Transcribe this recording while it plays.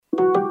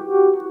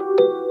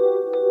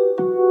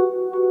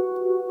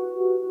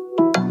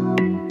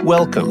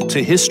Welcome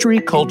to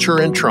History, Culture,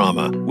 and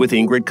Trauma with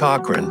Ingrid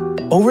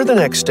Cockhren. Over the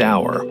next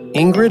hour,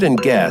 Ingrid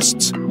and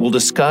guests will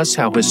discuss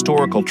how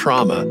historical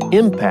trauma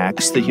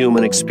impacts the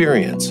human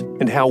experience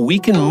and how we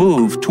can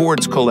move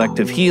towards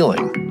collective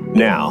healing.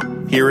 Now,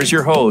 here is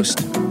your host,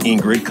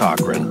 Ingrid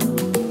Cockhren.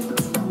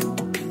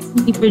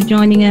 Thank you for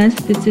joining us.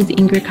 This is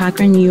Ingrid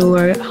Cockhren,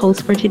 your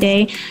host for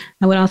today.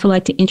 I would also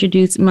like to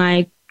introduce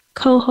my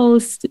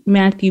co-host,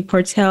 Matthew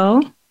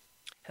Portell.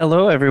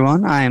 Hello,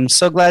 everyone. I am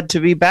so glad to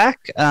be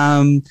back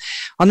on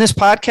this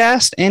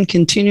podcast and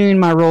continuing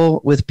my role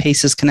with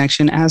PACE's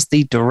Connection as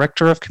the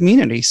Director of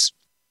Communities.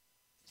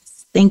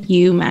 Thank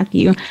you,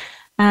 Matthew.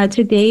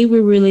 Today,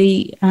 we're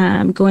really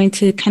going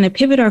to kind of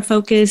pivot our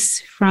focus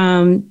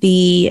from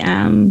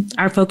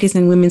our focus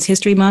in Women's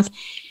History Month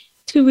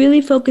to really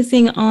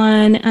focusing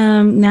on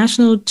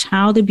National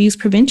Child Abuse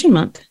Prevention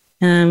Month.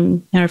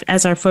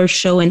 As our first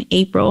show in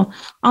April.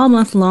 All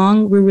month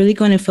long, we're really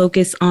going to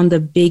focus on the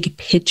big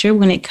picture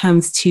when it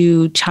comes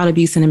to child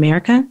abuse in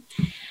America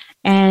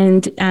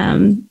and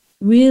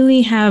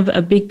really have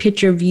a big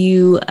picture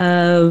view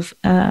of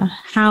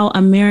how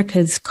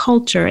America's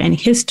culture and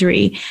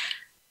history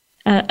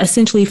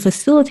essentially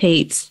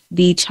facilitates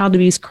the child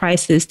abuse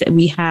crisis that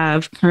we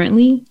have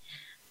currently,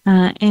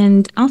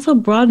 and also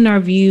broaden our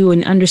view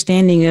and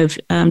understanding of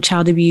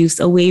child abuse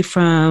away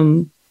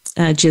from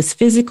just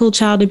physical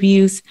child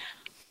abuse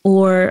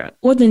or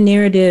the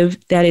narrative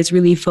that is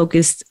really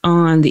focused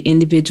on the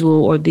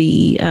individual or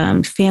the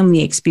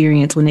family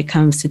experience when it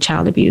comes to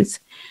child abuse.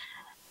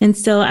 And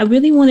so I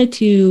really wanted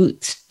to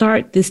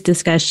start this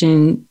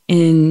discussion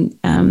and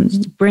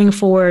bring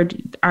forward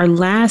our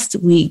last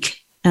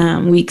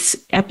week's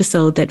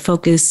episode that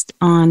focused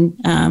on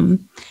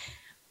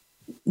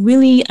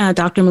really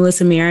Dr.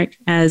 Melissa Merrick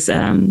as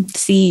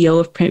CEO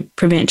of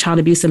Prevent Child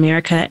Abuse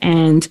America,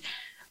 and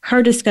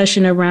her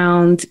discussion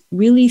around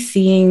really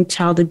seeing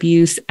child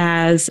abuse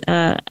as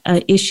an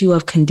issue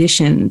of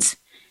conditions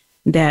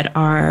that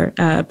are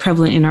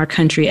prevalent in our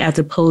country, as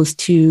opposed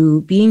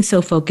to being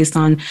so focused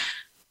on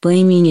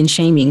blaming and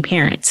shaming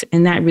parents.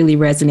 And that really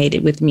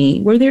resonated with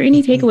me. Were there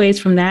any takeaways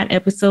from that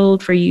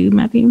episode for you,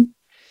 Matthew?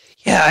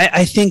 Yeah,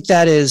 I think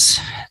that was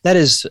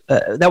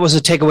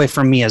a takeaway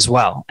from me as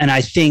well. And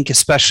I think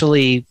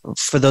especially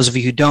for those of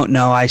you who don't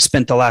know, I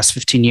spent the last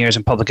 15 years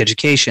in public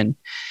education.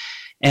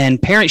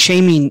 And parent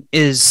shaming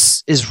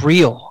is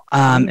real,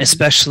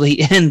 especially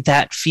in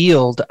that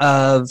field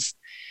of,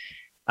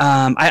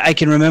 I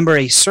can remember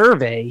a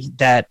survey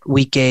that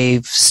we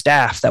gave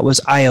staff that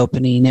was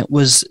eye-opening.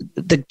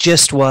 The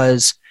gist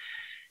was,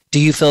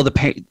 do you feel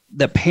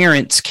that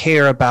parents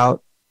care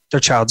about their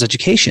child's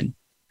education?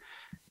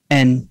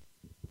 And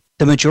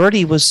the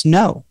majority was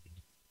no.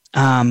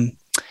 And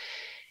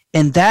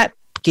that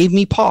gave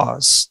me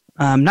pause,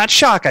 not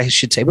shock, I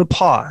should say, but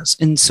pause.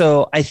 And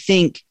so I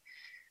think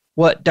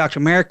what Dr.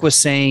 Merrick was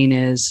saying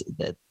is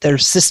that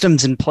there's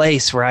systems in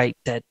place, right,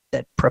 that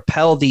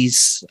propel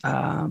these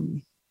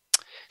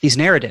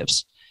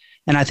narratives.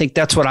 And I think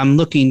that's what I'm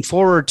looking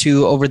forward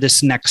to over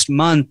this next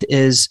month,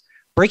 is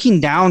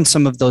breaking down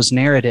some of those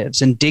narratives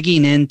and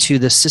digging into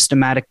the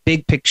systematic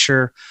big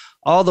picture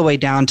all the way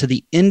down to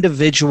the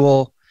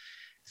individual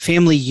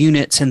family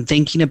units and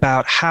thinking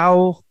about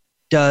how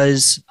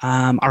does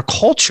our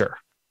culture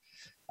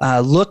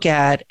look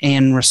at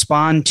and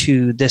respond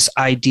to this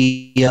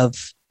idea of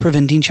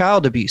preventing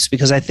child abuse.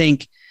 Because I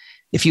think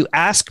if you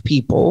ask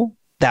people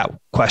that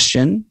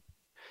question,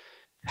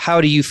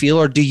 how do you feel,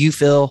 or do you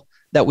feel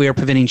that we are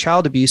preventing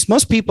child abuse?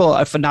 Most people,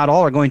 if not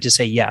all, are going to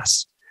say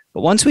yes.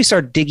 But once we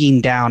start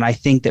digging down, I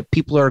think that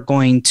people are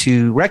going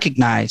to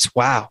recognize,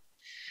 wow,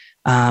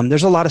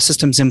 there's a lot of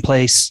systems in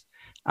place,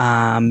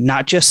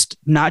 not just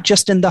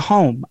in the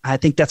home. I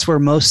think that's where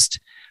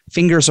most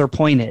fingers are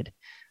pointed.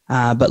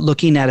 But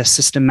looking at a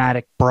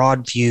systematic,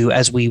 broad view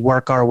as we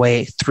work our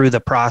way through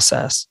the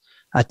process,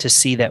 to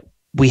see that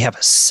we have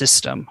a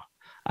system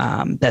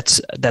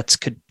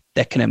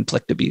that can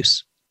inflict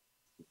abuse.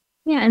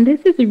 Yeah, and this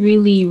is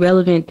really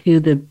relevant to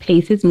the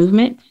PACES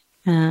movement,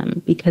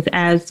 because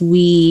as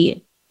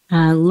we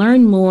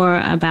learn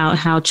more about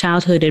how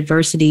childhood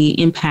adversity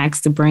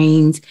impacts the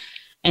brains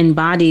and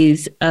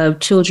bodies of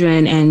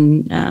children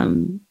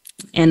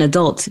and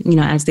adults,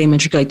 as they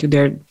matriculate through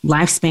their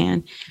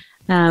lifespan,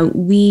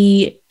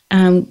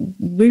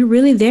 we're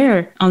really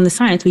there on the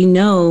science. We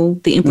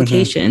know the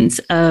implications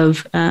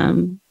of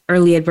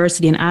early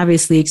adversity, and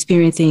obviously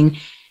experiencing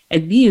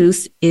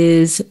abuse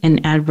is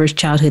an adverse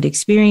childhood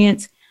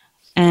experience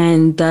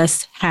and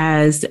thus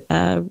has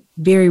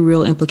very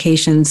real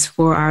implications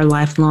for our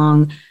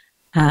lifelong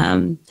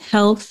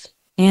health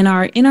and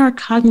our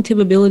cognitive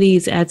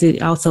abilities, as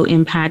it also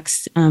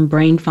impacts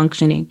brain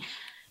functioning.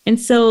 And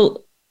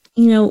so,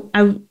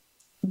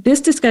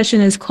 this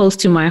discussion is close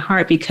to my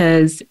heart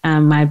because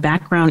my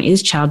background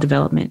is child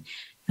development.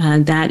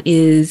 That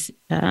is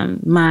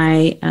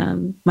my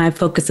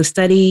focus of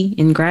study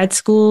in grad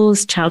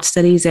schools, child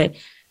studies at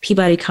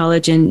Peabody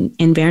College in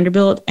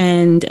Vanderbilt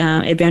and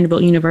at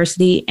Vanderbilt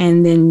University,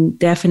 and then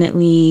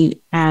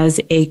definitely as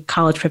a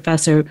college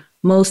professor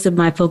most of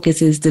my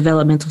focus is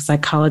developmental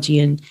psychology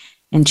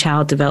and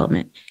child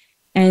development.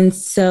 And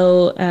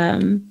so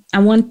I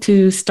want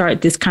to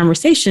start this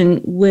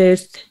conversation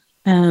with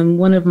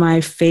one of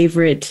my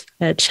favorite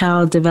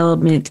child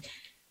development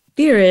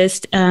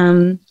theorists,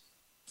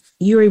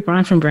 Urie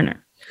Bronfenbrenner,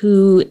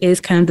 who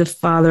is kind of the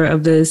father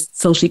of the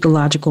social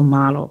ecological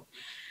model.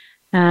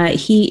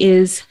 He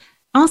is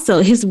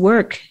also, his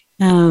work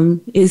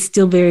is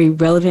still very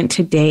relevant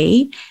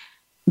today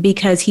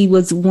because he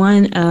was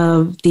one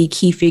of the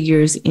key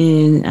figures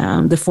in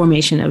the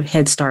formation of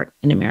Head Start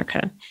in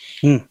America.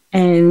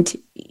 And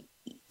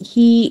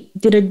he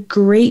did a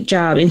great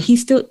job. And he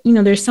still,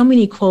 there's so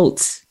many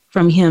quotes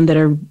from him that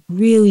are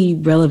really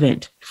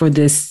relevant for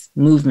this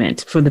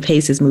movement, for the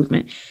PACES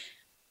movement.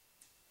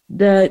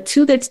 The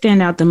two that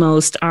stand out the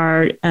most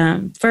are,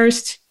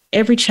 first,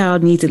 every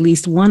child needs at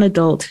least one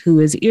adult who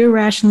is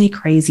irrationally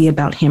crazy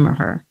about him or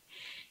her.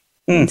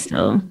 And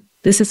so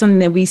this is something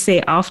that we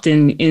say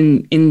often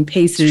in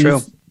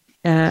PACES,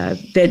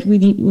 that we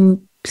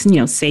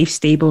need, safe,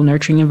 stable,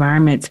 nurturing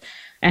environments,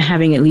 and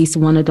having at least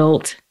one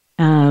adult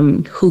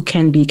who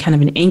can be kind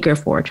of an anchor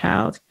for a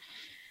child.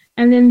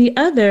 And then the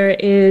other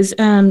is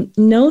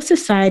no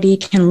society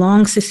can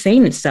long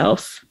sustain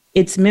itself,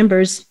 its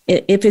members,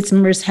 if its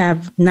members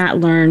have not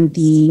learned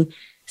the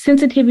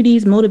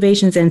sensitivities,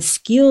 motivations, and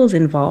skills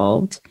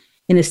involved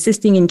in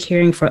assisting and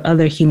caring for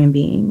other human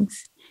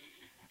beings.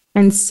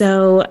 And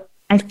so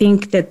I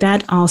think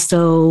that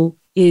also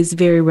is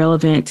very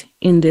relevant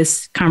in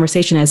this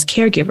conversation as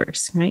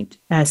caregivers, right?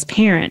 As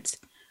parents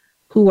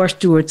who are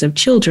stewards of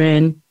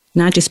children,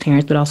 not just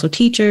parents, but also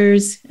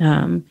teachers,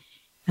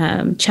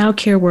 child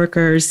care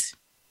workers,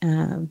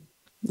 when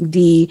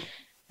we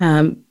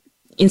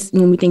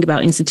think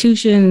about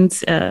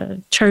institutions,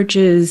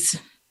 churches,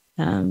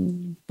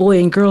 Boy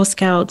and Girl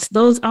Scouts,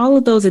 all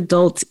of those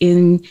adults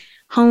in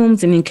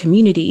homes and in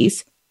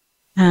communities,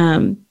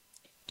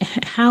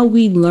 how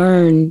we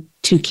learn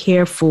to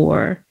care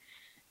for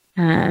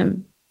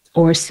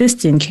or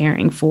assist in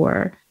caring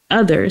for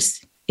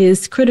others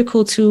is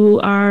critical to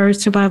our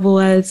survival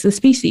as a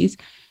species.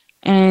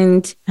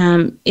 And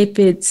if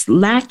it's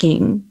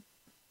lacking,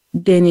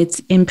 then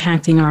it's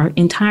impacting our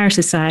entire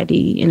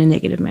society in a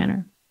negative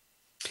manner.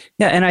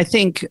 Yeah, and I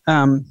think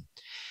we're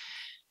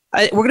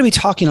going to be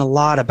talking a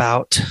lot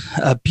about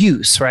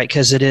abuse, right?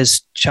 Because it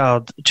is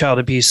Child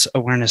Abuse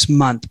Awareness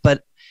Month.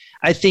 But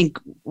I think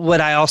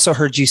what I also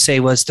heard you say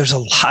was there's a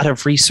lot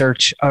of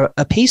research,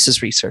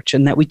 PACES research,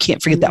 and that we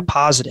can't forget that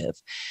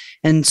positive.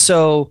 And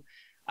so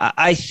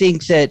I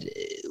think that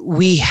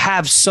we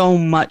have so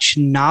much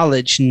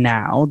knowledge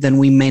now than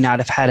we may not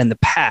have had in the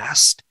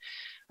past.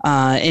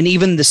 And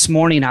even this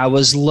morning, I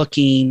was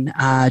looking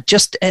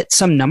just at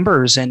some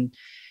numbers, and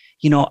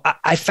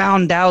I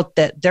found out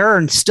that there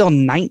are still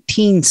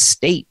 19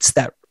 states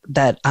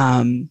that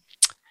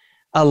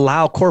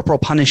allow corporal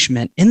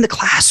punishment in the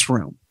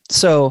classroom.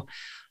 So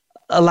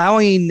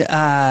allowing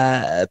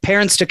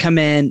parents to come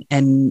in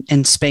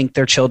and spank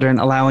their children,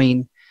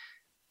 allowing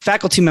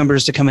faculty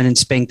members to come in and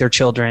spank their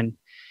children,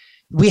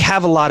 we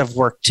have a lot of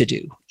work to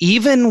do.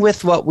 Even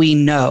with what we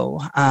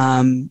know,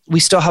 we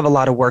still have a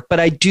lot of work.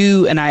 But I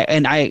do, and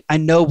I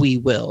know we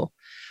will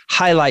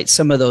highlight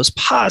some of those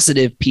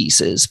positive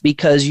pieces,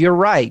 because you're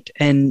right.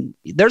 And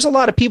there's a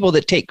lot of people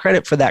that take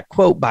credit for that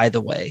quote, by the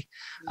way,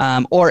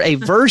 or a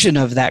version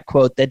of that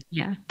quote that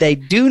they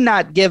do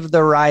not give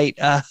the right,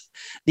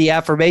 the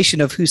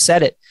affirmation of who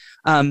said it.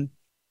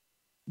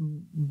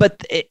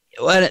 But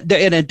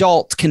an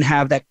adult can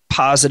have that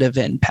positive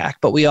impact,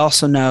 but we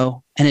also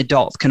know an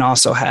adult can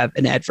also have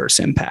an adverse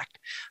impact.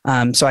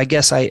 So I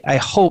guess I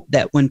hope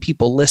that when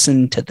people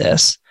listen to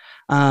this,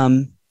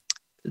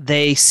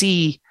 they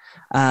see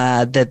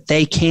that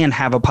they can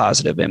have a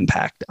positive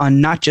impact on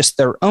not just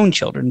their own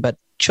children, but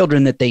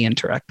children that they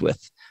interact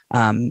with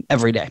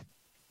every day.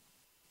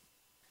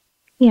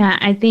 Yeah,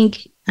 I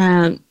think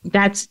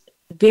that's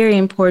very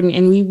important.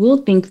 And we will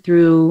think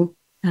through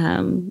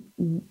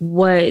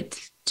what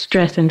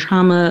stress and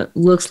trauma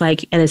looks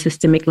like at a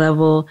systemic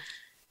level,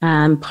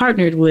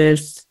 partnered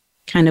with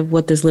kind of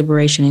what does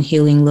liberation and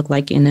healing look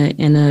like in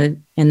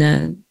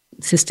a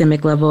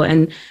systemic level.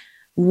 And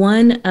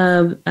one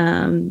of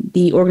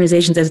the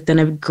organizations that's done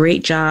a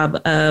great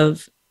job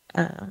of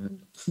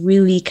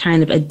really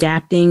kind of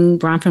adapting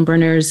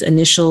Bronfenbrenner's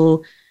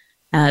initial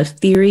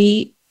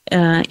theory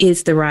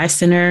is the Rise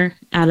Center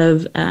out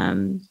of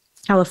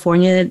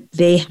California.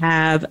 They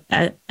have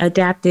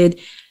adapted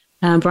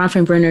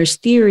Bronfenbrenner's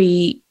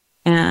theory,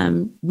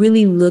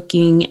 really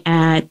looking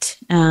at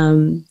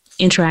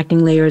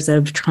interacting layers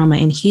of trauma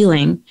and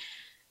healing.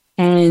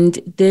 And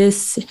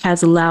this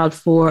has allowed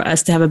for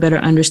us to have a better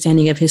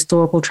understanding of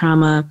historical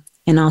trauma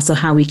and also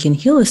how we can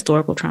heal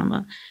historical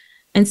trauma.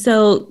 And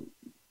so,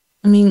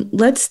 when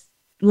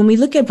we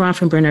look at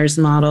Bronfenbrenner's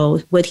model,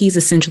 what he's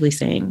essentially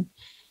saying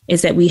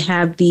is that we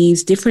have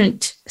these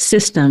different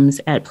systems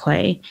at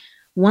play.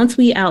 Once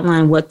we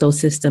outline what those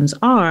systems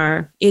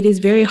are, it is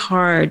very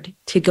hard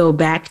to go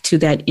back to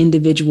that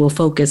individual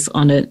focus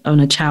on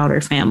a child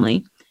or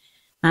family.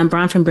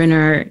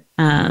 Bronfenbrenner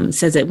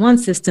says that one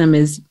system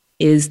is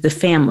the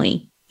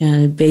family,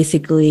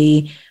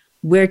 basically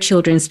where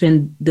children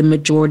spend the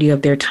majority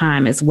of their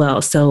time as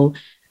well. So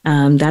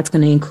that's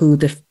going to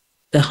include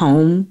the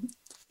home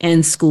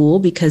and school,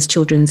 because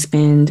children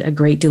spend a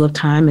great deal of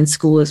time in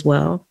school as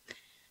well.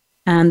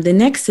 The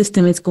next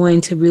system is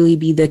going to really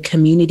be the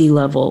community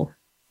level,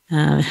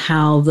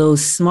 how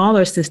those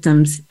smaller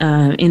systems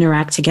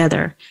interact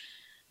together.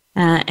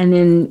 And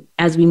then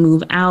as we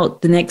move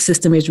out, the next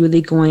system is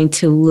really going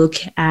to look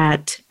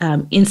at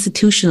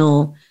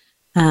institutional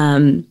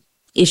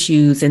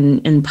issues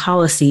and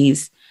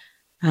policies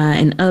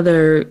and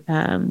other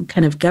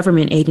kind of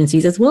government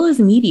agencies, as well as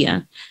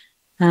media.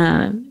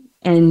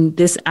 And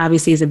this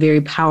obviously is a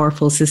very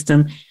powerful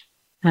system.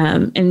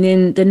 And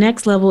then the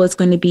next level is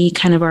going to be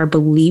kind of our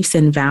beliefs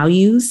and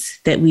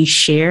values that we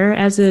share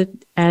as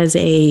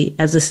a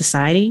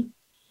society.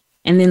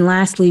 And then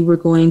lastly, we're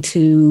going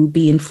to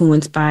be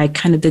influenced by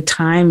kind of the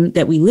time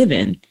that we live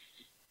in.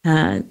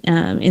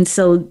 And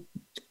so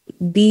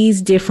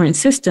these different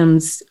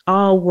systems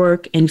all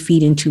work and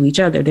feed into each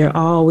other. They're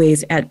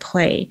always at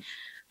play.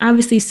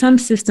 Obviously, some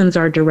systems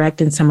are direct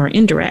and some are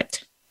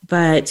indirect,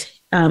 but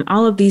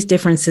all of these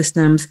different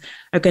systems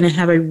are going to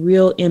have a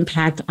real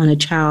impact on a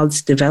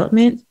child's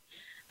development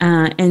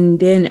and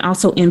then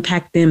also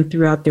impact them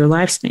throughout their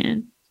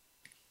lifespan.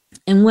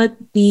 And what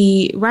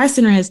the Rice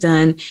Center has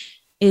done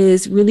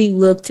is really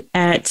looked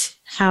at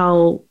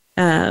how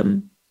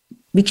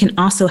we can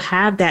also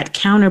have that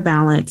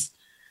counterbalance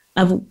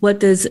of what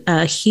does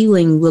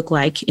healing look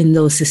like in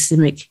those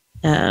systemic,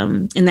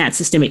 in that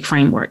systemic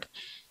framework.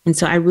 And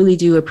so I really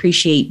do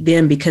appreciate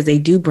them, because they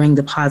do bring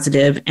the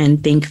positive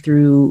and think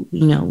through,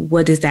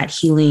 what is that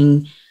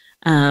healing,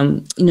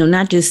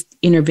 not just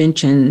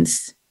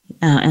interventions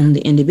on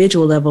the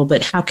individual level,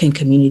 but how can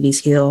communities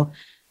heal?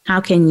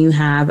 How can you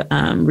have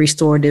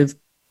restorative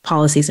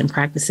policies and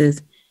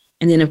practices?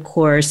 And then, of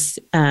course,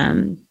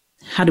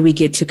 how do we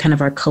get to kind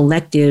of our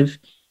collective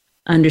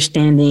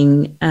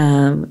understanding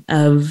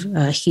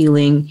of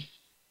healing,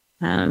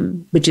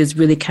 which is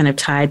really kind of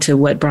tied to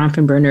what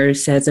Bronfenbrenner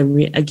says,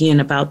 again,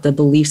 about the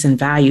beliefs and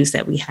values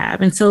that we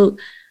have. And so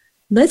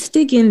let's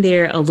dig in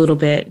there a little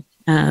bit.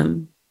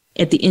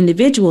 At the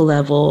individual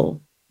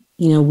level,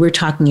 we're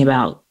talking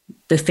about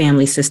the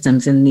family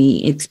systems and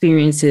the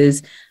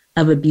experiences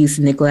of abuse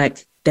and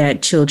neglect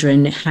that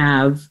children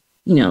have,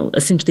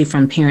 essentially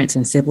from parents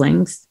and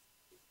siblings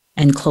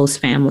and close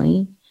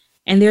family.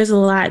 And there's a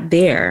lot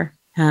there.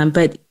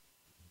 But,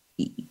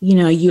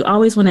 you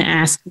always want to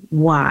ask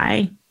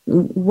why.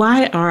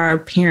 Why are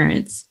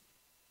parents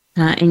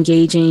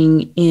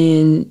engaging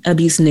in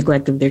abuse and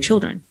neglect of their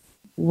children?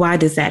 Why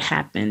does that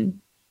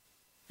happen?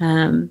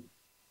 And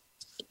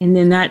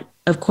then that,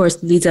 of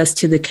course, leads us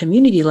to the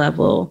community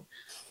level,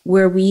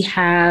 where we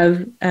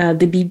have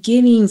the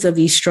beginnings of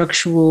these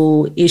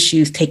structural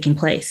issues taking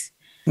place.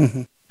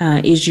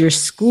 Mm-hmm. Is your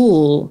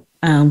school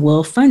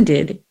well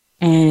funded?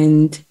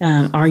 And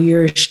are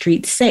your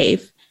streets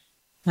safe?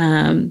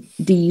 Do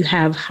you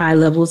have high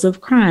levels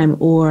of crime,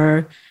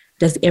 or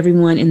does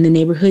everyone in the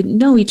neighborhood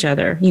know each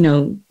other? These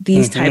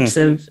mm-hmm. types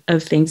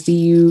of things. Do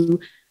you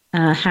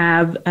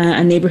have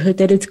a neighborhood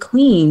that is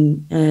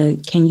clean?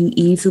 Can you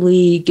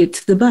easily get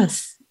to the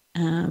bus?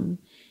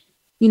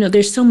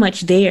 There's so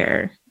much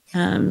there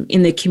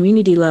in the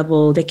community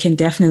level that can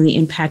definitely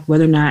impact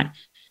whether or not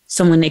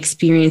someone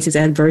experiences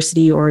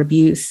adversity or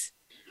abuse.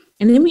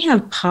 And then we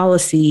have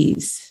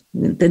policies,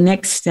 the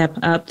next step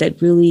up,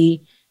 that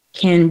really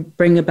can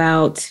bring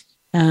about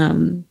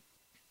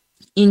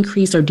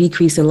increase or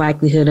decrease the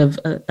likelihood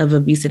of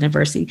abuse and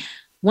adversity.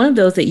 One of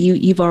those that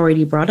you've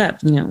already brought up,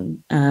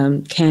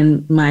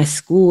 can my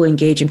school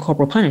engage in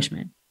corporal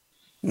punishment?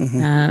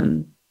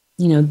 Mm-hmm.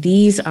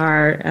 These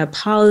are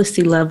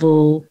policy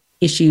level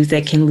issues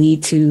that can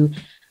lead to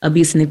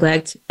abuse and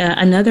neglect.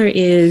 Another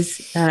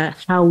is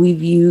how we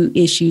view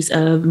issues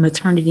of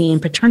maternity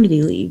and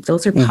paternity leave.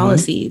 Those are mm-hmm.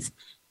 policies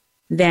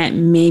that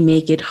may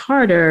make it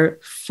harder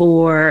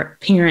for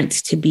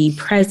parents to be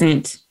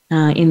present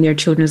in their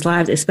children's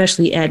lives,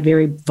 especially at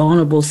very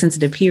vulnerable,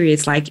 sensitive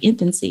periods like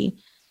infancy.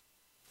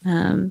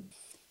 And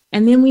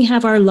then we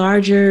have our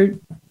larger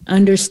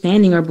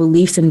understanding or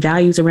beliefs and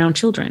values around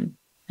children.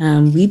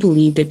 We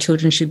believe that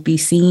children should be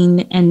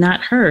seen and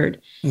not heard.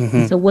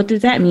 Mm-hmm. So what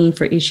does that mean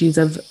for issues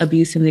of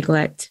abuse and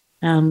neglect?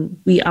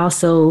 We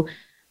also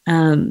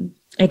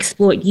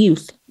exploit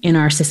youth in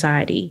our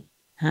society.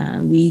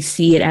 We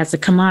see it as a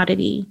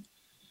commodity.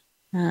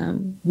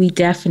 We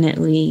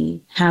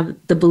definitely have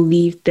the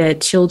belief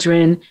that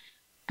children,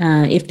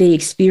 if they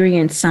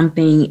experience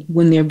something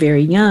when they're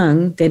very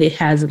young, that it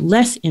has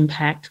less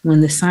impact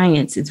when the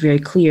science is very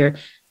clear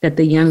that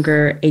the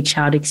younger a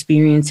child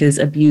experiences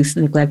abuse,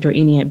 neglect, or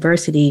any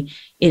adversity,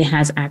 it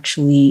has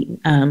actually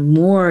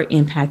more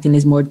impact and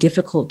is more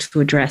difficult to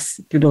address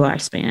through the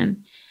lifespan.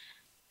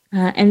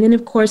 And then,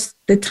 of course,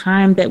 the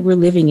time that we're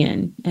living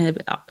in.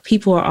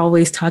 People are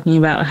always talking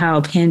about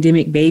how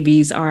pandemic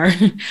babies are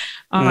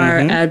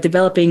mm-hmm.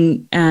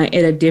 Developing at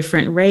a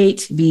different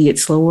rate, be it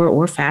slower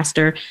or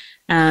faster.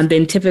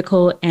 than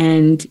typical.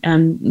 And,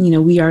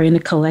 we are in a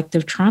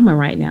collective trauma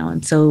right now.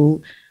 And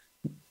so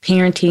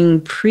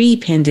parenting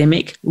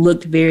pre-pandemic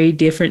looked very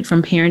different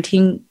from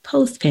parenting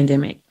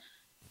post-pandemic.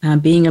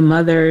 Being a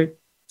mother,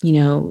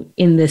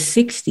 in the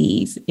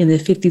 60s, in the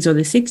 50s or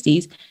the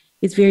 60s,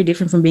 is very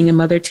different from being a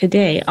mother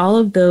today. All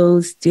of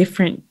those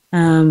different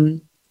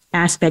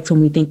aspects,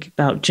 when we think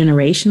about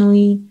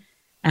generationally,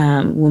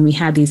 when we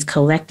have these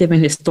collective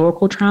and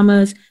historical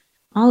traumas,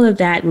 all of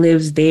that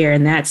lives there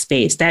in that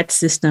space, that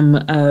system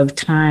of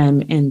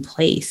time and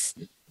place.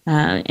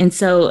 And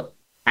so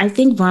I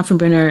think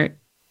Bronfenbrenner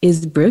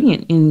is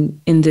brilliant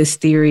in this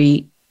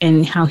theory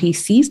and how he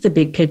sees the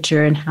big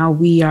picture and how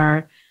we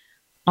are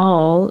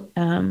all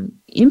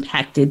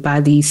impacted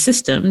by these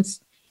systems,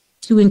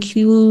 to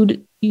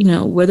include,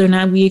 whether or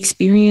not we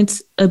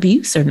experience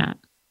abuse or not.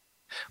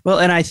 Well,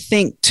 and I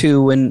think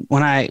too, when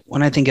I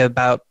think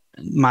about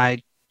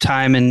my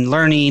time in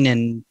learning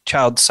and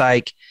child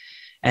psych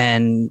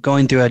and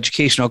going through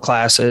educational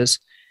classes,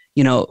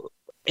 and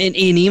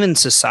even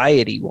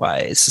societal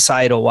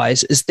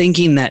wise, is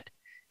thinking that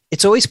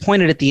it's always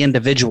pointed at the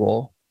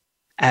individual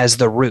as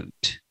the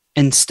root,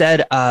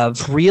 instead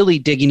of really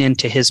digging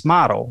into his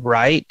model,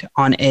 right,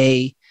 on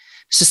a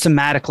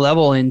systematic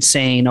level and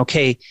saying,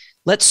 okay,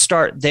 let's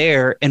start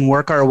there and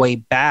work our way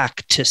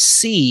back to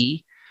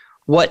see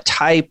what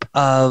type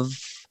of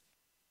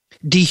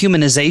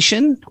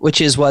dehumanization,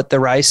 which is what the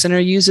Rise Center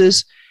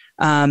uses,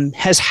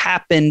 has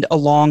happened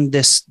along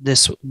this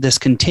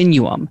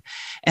continuum.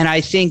 And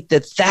I think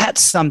that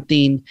that's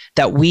something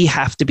that we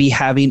have to be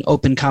having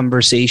open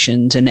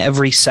conversations in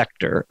every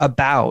sector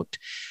about.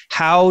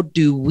 How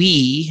do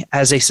we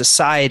as a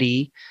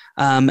society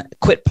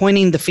quit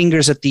pointing the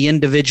fingers at the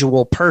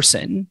individual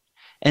person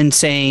and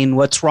saying,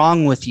 what's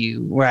wrong with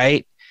you,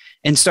 right?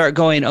 And start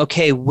going,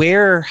 okay,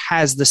 where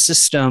has the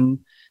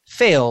system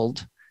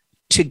failed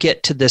to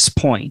get to this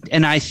point?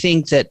 And I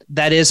think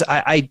that is,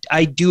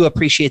 I do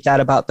appreciate that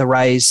about the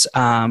Rise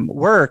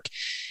work,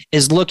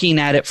 is looking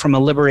at it from a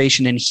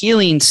liberation and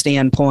healing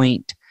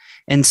standpoint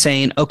and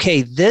saying,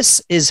 okay,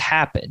 this has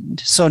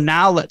happened. So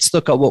now let's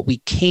look at what we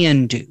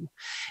can do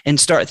and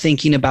start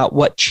thinking about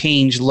what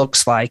change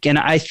looks like. And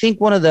I think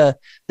one of the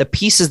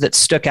pieces that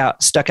stuck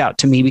out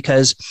to me,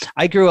 because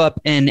I grew up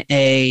in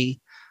a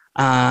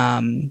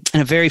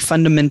very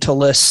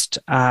fundamentalist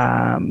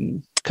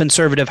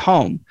conservative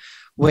home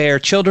where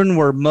children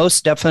were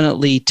most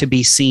definitely to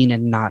be seen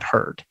and not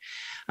heard.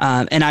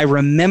 And I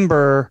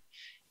remember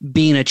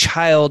being a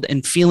child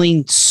and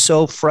feeling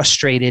so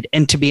frustrated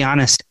and, to be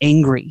honest,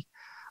 angry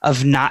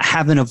of not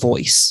having a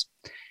voice.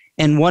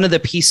 And one of the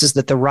pieces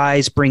that the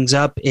Rise brings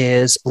up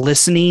is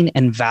listening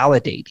and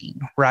validating,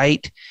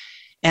 right?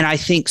 And I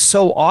think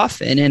so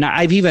often, and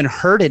I've even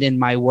heard it in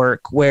my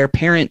work, where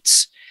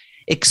parents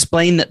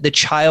explain that the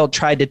child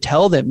tried to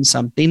tell them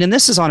something, and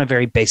this is on a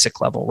very basic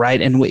level,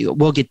 right? And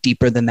we'll get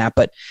deeper than that,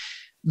 but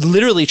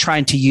literally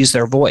trying to use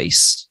their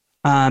voice.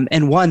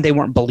 And one, they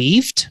weren't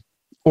believed,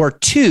 or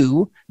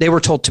two, they were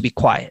told to be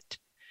quiet.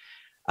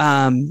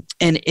 And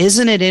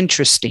isn't it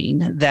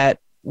interesting that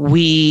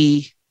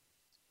we,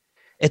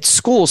 at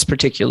schools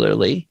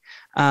particularly,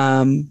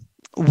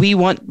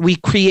 we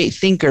create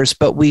thinkers,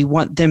 but we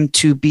want them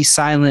to be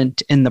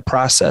silent in the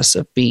process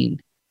of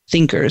being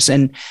thinkers.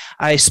 And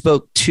I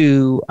spoke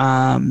to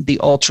the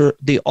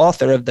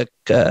author of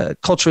the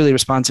Culturally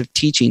Responsive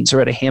Teachings,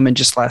 Zaretta Hammond,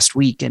 just last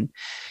week, and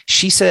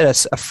she said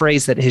a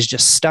phrase that has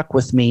just stuck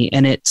with me,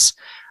 and it's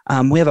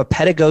we have a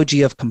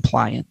pedagogy of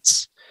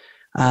compliance.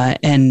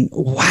 And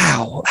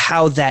wow,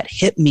 how that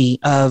hit me,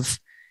 of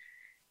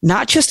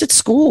not just at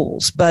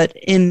schools, but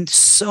in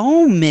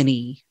so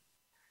many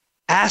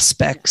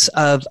aspects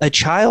of a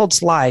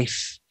child's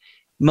life.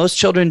 Most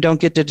children don't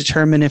get to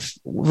determine if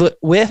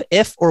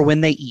or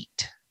when they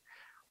eat,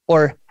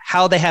 or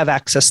how they have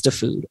access to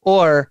food,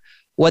 or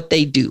what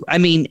they do. I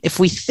mean, if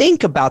we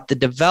think about the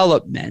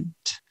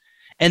development,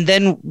 and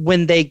then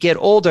when they get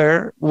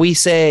older, we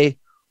say,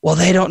 well,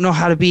 they don't know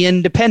how to be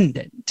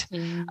independent.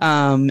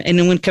 Mm.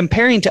 And when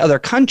comparing to other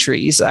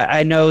countries,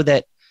 I know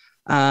that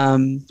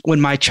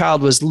when my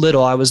child was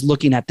little, I was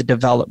looking at the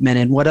development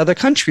and what other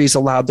countries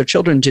allowed their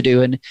children to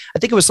do. And I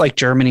think it was like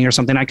Germany or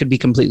something. I could be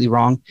completely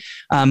wrong.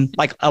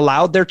 Like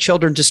allowed their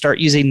children to start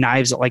using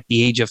knives at like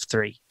the age of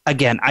 3.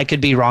 Again, I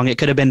could be wrong. It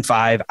could have been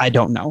 5. I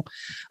don't know.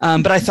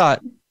 But I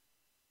thought,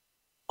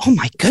 oh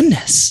my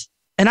goodness.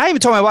 And I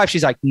even told my wife,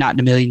 she's like, not in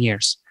a million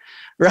years.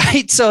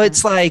 Right. So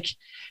it's like,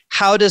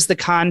 how does the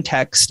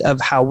context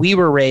of how we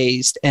were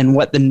raised and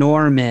what the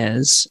norm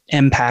is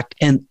impact?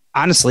 And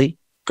honestly,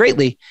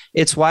 greatly.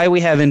 It's why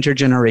we have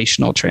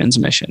intergenerational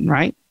transmission,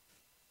 right?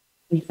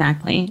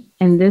 Exactly.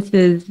 And this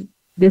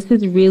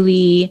is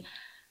really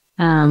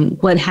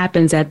what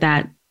happens at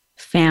that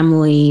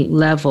family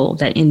level,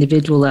 that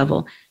individual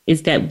level,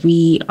 is that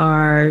we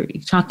are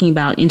talking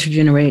about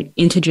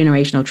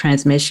intergenerational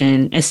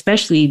transmission,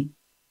 especially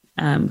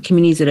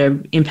communities that are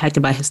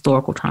impacted by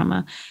historical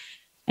trauma.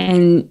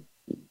 And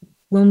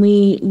when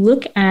we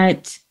look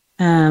at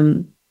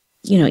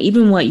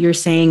even what you're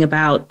saying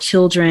about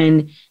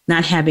children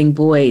not having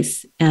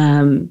voice,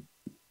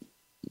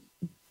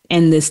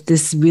 and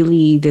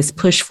this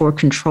push for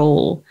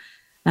control.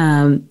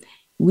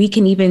 We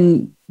can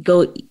even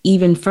go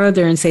even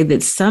further and say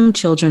that some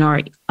children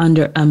are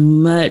under a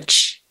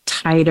much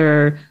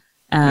tighter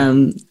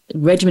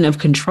regimen of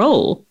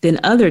control than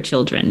other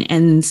children.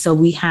 And so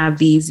we have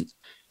these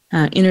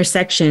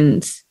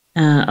intersections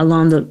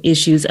along the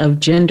issues of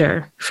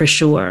gender, for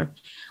sure,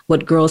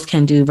 what girls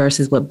can do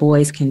versus what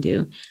boys can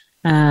do.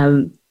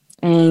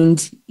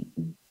 And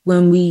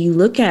when we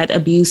look at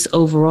abuse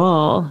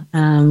overall,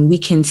 we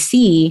can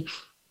see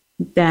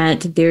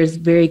that there's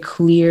very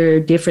clear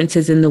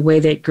differences in the way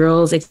that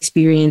girls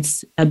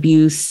experience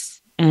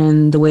abuse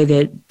and the way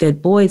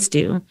that boys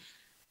do,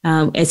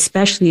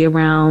 especially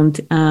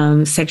around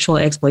sexual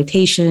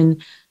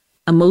exploitation,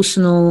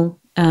 emotional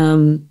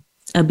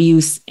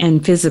abuse,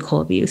 and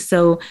physical abuse.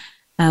 So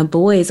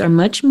boys are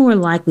much more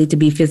likely to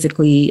be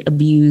physically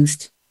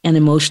abused and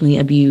emotionally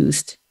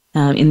abused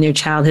in their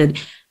childhood.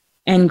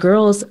 And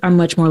girls are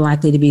much more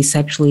likely to be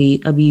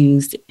sexually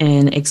abused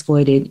and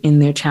exploited in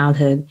their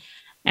childhood.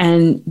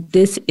 And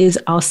this is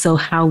also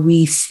how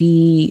we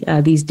see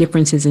these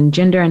differences in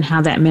gender and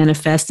how that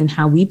manifests and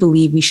how we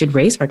believe we should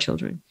raise our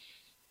children.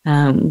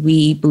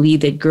 We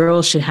believe that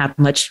girls should have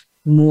much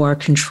more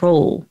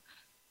control,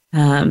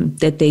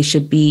 that they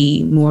should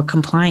be more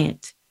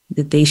compliant,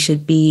 that they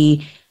should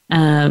be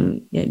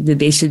submissive,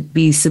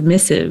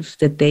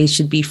 that they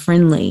should be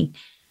friendly.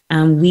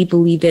 We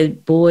believe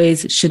that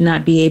boys should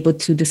not be able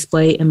to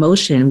display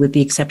emotion with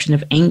the exception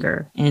of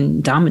anger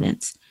and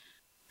dominance.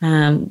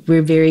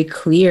 We're very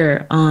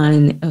clear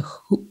on,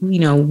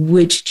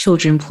 which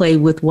children play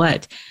with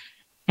what.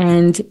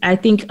 And I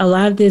think a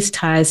lot of this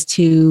ties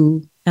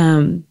to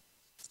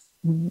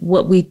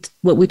what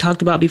we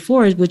talked about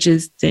before, which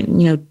is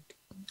that,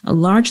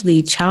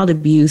 largely child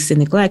abuse and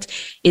neglect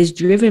is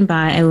driven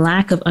by a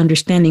lack of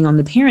understanding on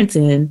the parents'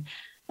 end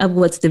of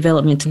what's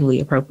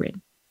developmentally appropriate.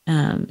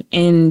 And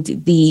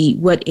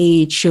what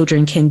age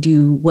children can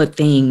do what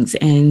things,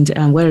 and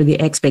what are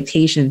the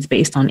expectations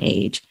based on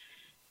age.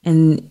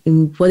 And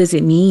what does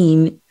it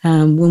mean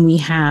when we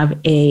have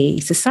a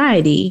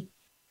society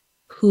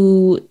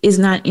who is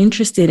not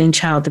interested in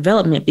child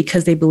development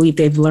because they believe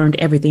they've learned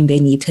everything they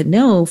need to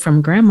know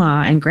from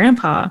grandma and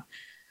grandpa?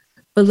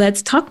 But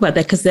let's talk about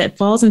that, because that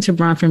falls into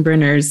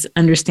Bronfenbrenner's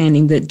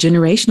understanding that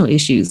generational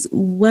issues.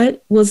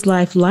 What was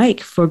life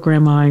like for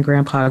grandma and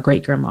grandpa,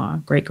 great-grandma,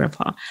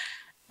 great-grandpa?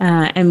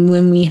 And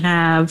when we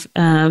have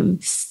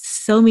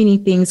so many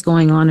things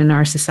going on in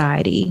our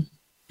society,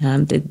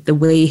 the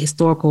way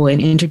historical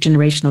and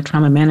intergenerational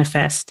trauma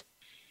manifest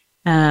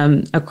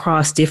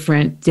across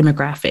different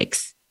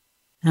demographics.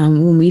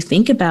 When we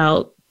think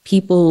about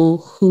people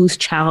whose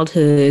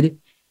childhood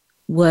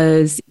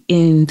was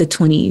in the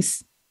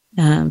 20s,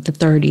 the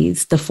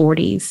 30s, the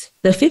 40s,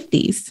 the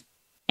 50s,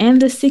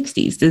 and the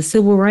 60s, the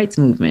civil rights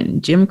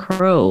movement, Jim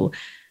Crow,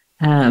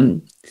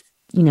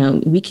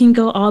 we can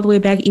go all the way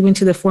back even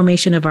to the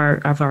formation of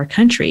our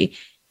country.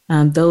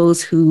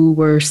 Those who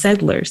were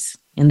settlers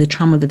and the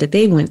trauma that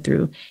they went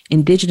through,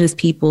 indigenous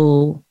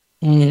people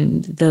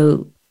and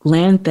the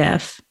land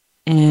theft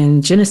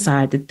and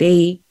genocide that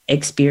they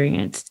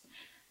experienced.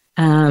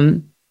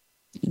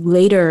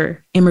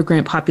 Later,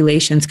 immigrant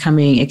populations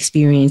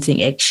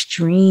experiencing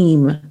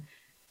extreme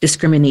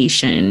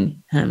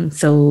discrimination.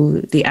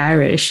 So the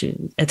Irish,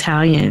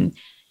 Italian,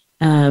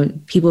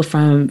 people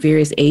from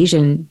various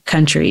Asian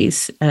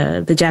countries,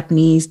 the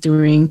Japanese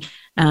during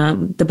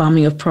the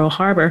bombing of Pearl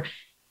Harbor,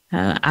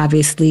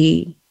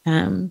 obviously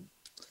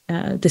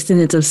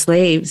descendants of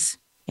slaves,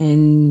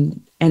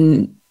 and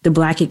the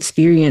Black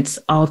experience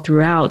all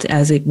throughout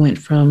as it went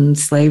from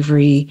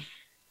slavery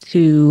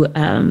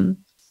to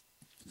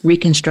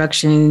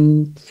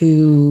Reconstruction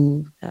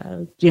to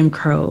Jim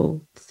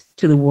Crow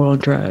to the war on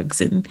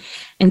drugs.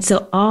 And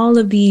so all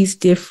of these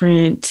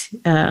different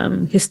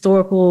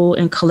historical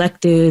and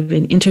collective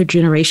and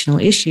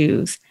intergenerational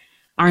issues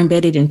are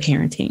embedded in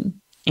parenting,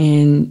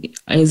 and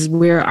is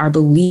where our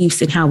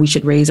beliefs and how we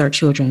should raise our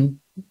children,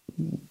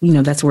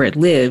 that's where it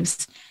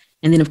lives.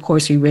 And then, of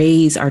course, we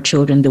raise our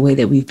children the way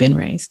that we've been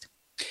raised.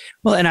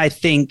 Well, and I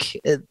think,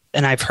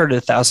 and I've heard it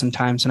 1,000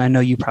 times, and I know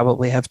you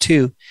probably have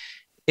too,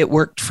 it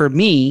worked for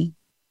me,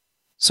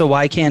 so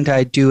why can't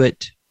I do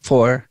it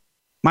for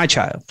my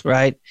child,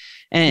 right?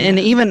 And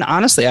even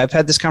honestly, I've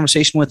had this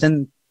conversation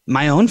within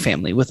my own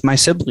family with my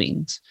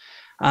siblings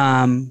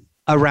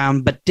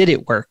around, but did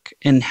it work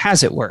and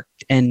has it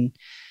worked? And,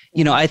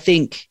 I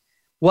think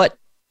what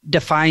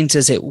defines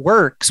as it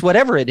works,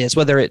 whatever it is,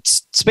 whether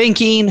it's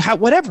spanking,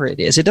 whatever it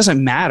is, it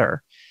doesn't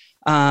matter.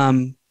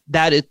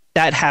 That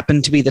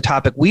happened to be the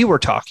topic we were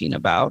talking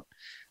about.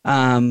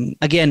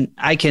 Again,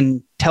 I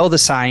can tell the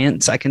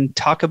science, I can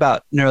talk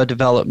about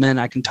neurodevelopment,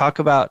 I can talk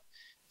about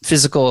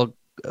physical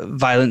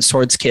violence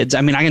towards kids.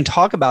 I can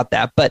talk about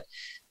that, but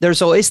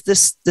there's always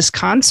this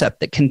concept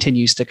that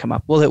continues to come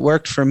up. Well, it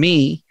worked for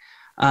me.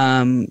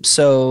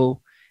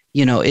 So,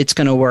 it's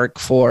going to work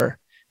for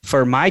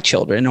my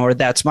children, or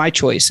that's my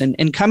choice.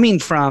 And coming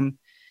from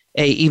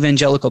a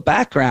evangelical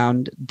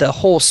background, the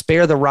whole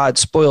spare the rod,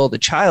 spoil the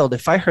child.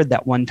 If I heard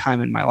that one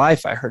time in my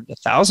life, I heard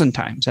 1,000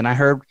 times. And I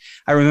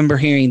remember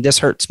hearing, this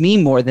hurts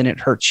me more than it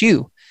hurts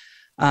you.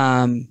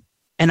 And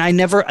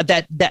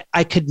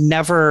I could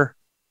never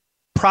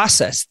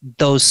process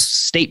those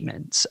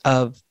statements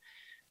of,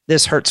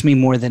 this hurts me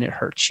more than it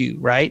hurts you.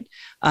 Right.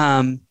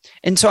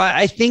 And so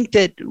I think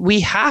that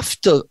we have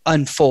to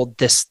unfold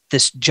this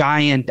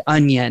giant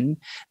onion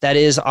that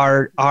is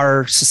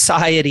our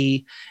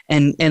society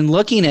and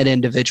looking at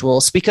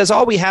individuals, because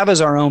all we have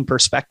is our own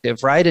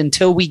perspective, right?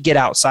 Until we get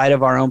outside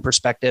of our own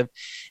perspective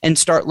and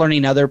start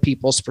learning other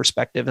people's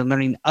perspective and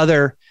learning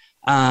other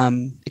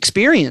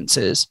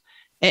experiences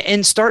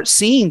and start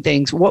seeing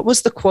things. What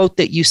was the quote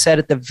that you said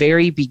at the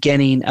very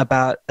beginning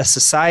about a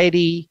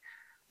society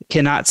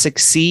cannot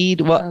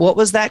succeed? What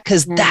was that?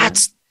 Because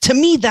to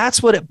me,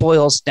 that's what it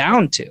boils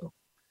down to.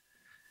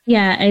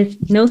 Yeah,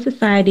 no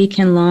society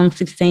can long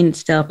sustain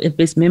itself if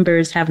its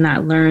members have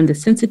not learned the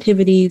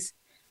sensitivities,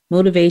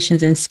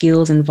 motivations, and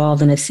skills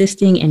involved in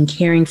assisting and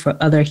caring for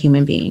other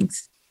human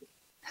beings.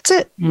 That's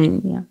it.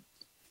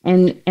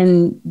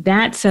 And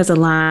that says a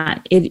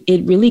lot.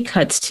 It really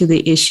cuts to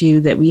the issue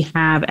that we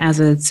have as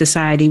a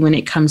society when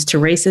it comes to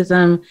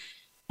racism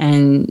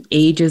and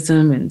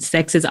ageism and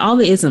sexism. All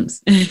the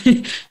isms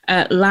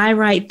lie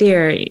right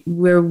there,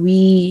 where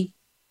we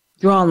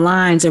draw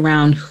lines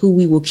around who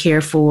we will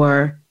care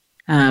for,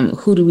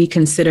 who do we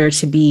consider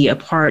to be a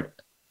part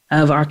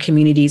of our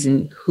communities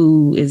and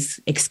who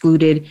is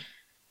excluded,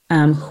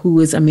 who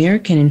is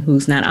American and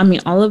who's not. I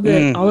mean, all of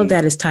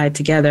that is tied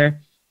together.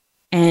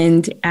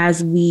 And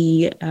as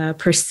we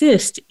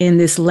persist in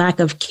this lack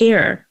of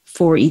care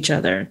for each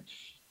other,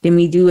 then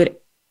we do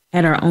it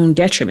at our own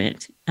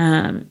detriment.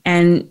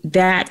 And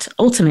that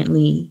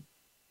ultimately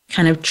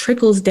kind of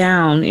trickles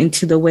down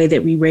into the way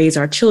that we raise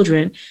our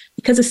children,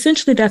 because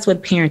essentially that's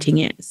what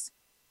parenting is.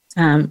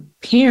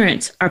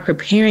 Parents are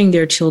preparing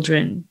their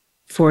children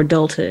for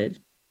adulthood.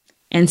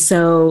 And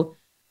so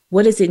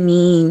what does it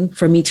mean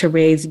for me to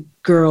raise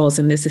girls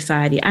in this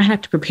society? I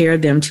have to prepare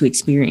them to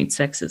experience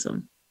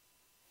sexism.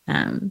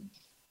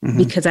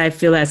 Because I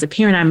feel as a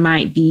parent,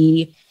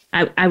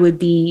 I would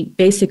be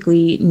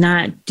basically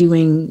not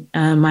doing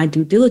my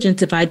due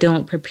diligence if I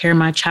don't prepare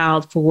my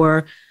child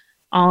for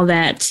all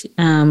that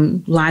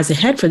lies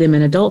ahead for them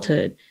in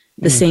adulthood.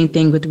 The same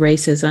thing with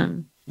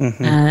racism,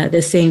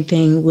 the same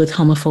thing with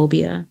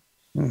homophobia,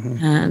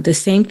 the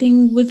same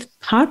thing with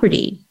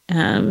poverty.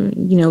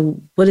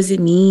 What does it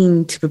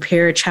mean to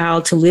prepare a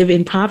child to live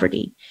in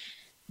poverty?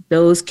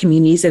 Those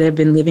communities that have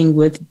been living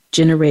with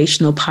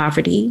generational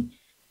poverty,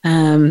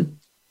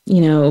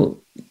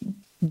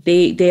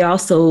 they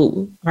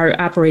also are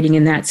operating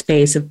in that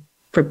space of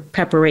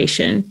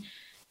preparation.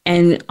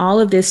 And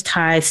all of this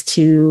ties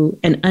to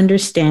an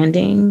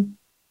understanding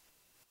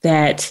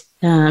that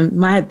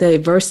the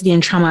adversity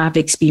and trauma I've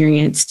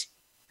experienced,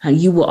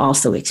 you will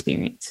also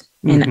experience.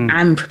 And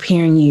I'm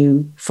preparing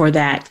you for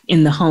that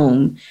in the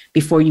home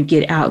before you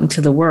get out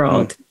into the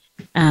world,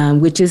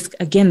 which is,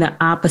 again, the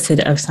opposite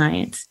of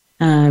science.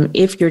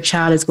 If your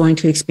child is going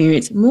to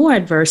experience more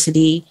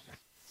adversity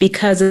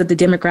because of the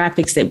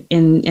demographics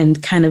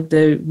and kind of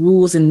the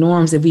rules and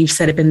norms that we've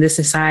set up in this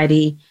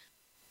society,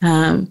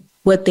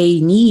 what they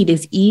need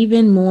is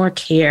even more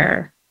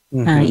care,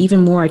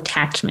 even more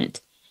attachment,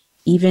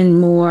 even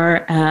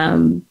more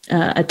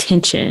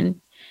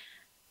attention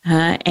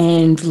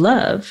and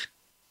love,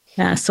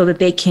 so that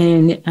they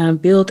can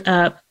build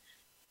up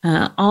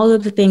all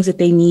of the things that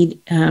they need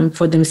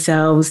for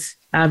themselves.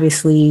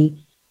 Obviously,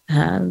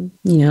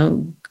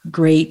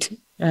 great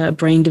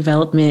brain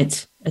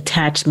development,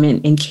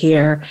 attachment, and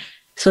care,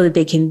 so that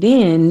they can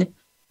then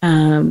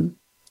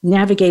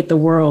navigate the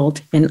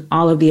world and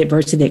all of the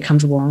adversity that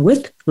comes along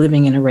with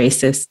living in a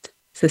racist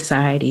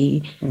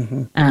society,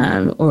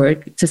 or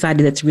a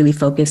society that's really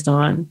focused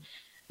on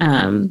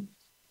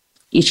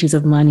issues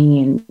of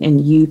money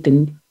and youth,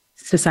 and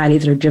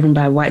societies that are driven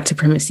by white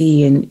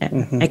supremacy and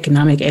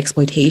economic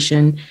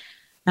exploitation.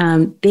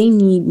 They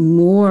need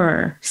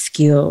more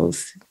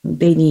skills.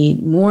 They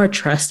need more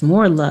trust,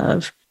 more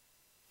love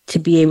to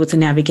be able to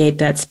navigate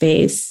that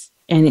space.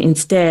 And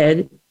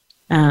instead,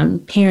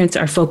 parents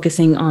are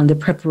focusing on the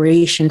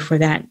preparation for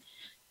that,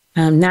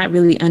 not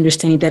really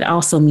understanding that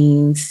also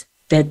means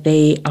that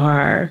they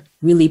are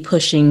really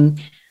pushing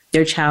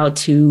their child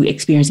to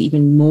experience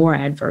even more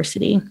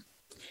adversity.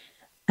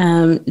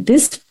 As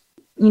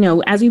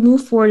we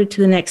move forward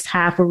to the next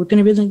half, we're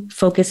going to really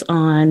focus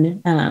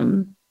on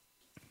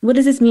what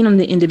does this mean on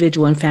the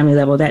individual and family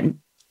level, that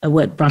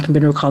what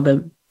Bronfenbrenner will call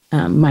the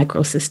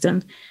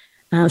microsystem.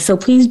 So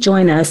please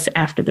join us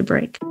after the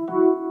break.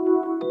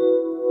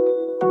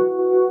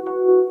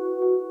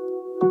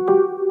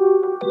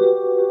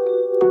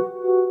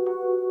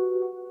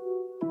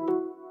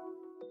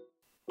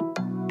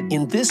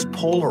 In this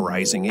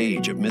polarizing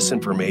age of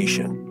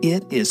misinformation,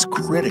 it is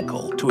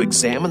critical to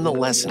examine the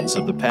lessons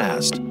of the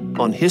past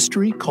On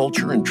history,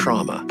 culture, and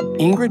trauma,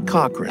 Ingrid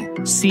Cockhren,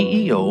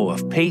 CEO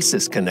of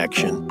PACES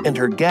Connection, and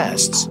her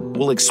guests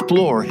will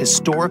explore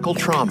historical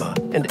trauma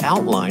and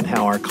outline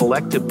how our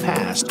collective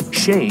past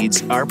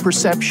shades our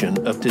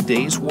perception of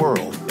today's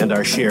world and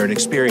our shared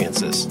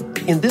experiences.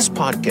 In this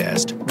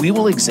podcast, we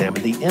will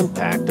examine the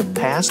impact of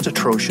past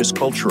atrocious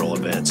cultural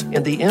events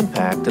and the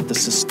impact of the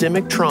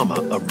systemic trauma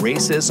of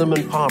racism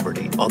and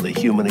poverty on the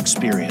human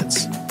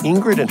experience.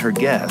 Ingrid and her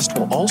guest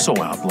will also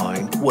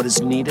outline what is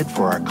needed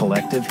for our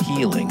collective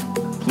healing.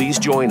 Please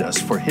join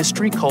us for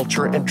History,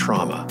 Culture, and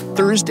Trauma,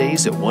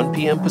 Thursdays at 1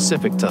 p.m.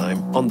 Pacific Time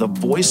on the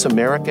Voice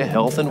America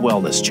Health and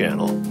Wellness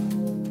Channel.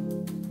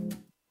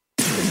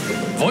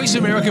 Voice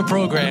America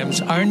programs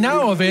are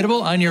now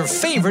available on your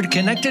favorite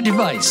connected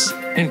device,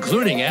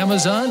 including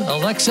Amazon,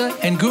 Alexa,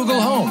 and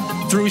Google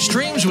Home. Through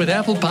streams with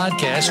Apple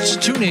Podcasts,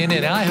 TuneIn,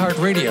 and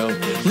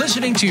iHeartRadio,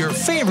 listening to your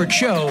favorite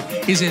show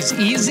is as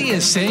easy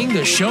as saying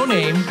the show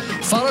name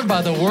followed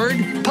by the word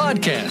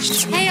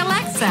podcast. Hey,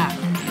 Alexa,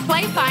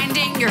 play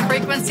Finding Your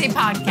Frequency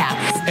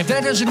podcast. If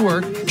that doesn't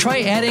work,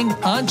 try adding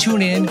on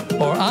TuneIn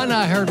or on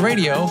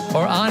iHeartRadio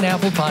or on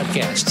Apple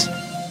Podcasts.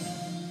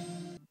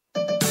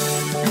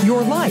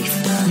 Your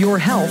life, your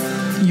health,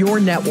 your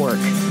network.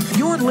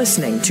 You're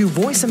listening to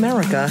Voice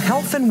America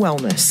Health and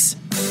Wellness.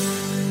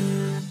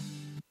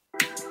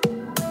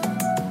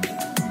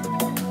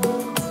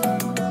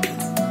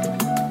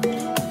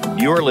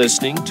 You're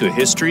listening to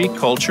History,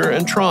 Culture,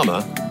 and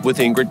Trauma with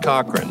Ingrid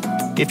Cockhren.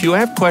 If you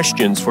have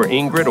questions for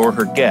Ingrid or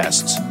her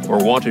guests,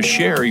 or want to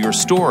share your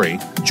story,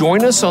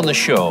 join us on the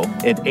show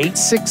at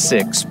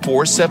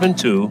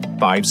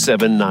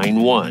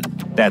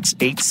 866-472-5791. That's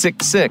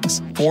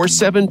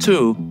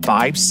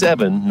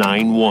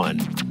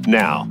 866-472-5791.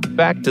 Now,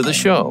 back to the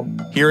show.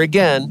 Here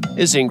again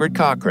is Ingrid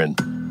Cockhren.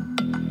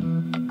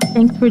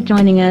 Thanks for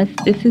joining us.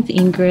 This is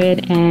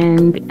Ingrid,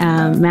 and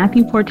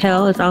Matthew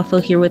Portell is also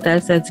here with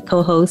us as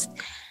co-host.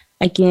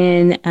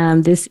 Again,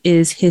 this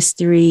is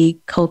History,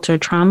 Culture,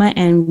 Trauma,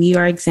 and we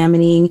are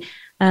examining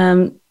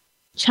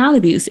child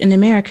abuse in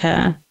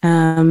America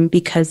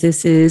because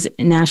this is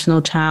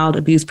National Child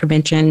Abuse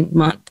Prevention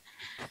Month.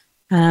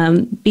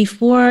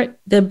 Before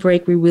the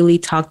break, we really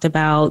talked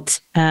about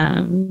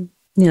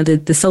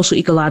the social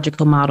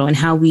ecological model and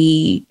how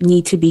we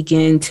need to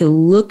begin to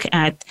look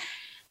at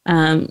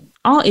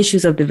all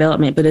issues of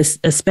development, but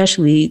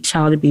especially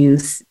child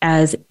abuse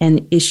as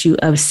an issue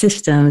of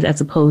systems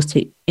as opposed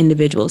to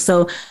individuals.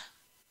 So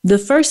the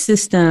first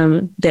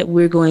system that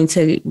we're going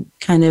to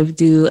kind of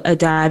do a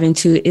dive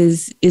into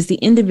is the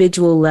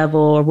individual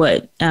level, or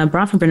what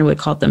Bronfenbrenner would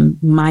call the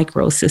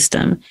micro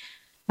system.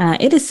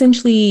 It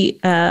essentially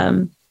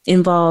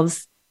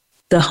involves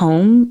the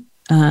home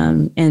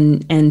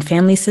and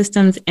family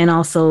systems, and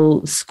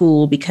also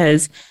school,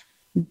 because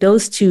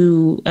those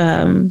two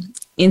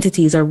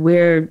entities are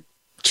where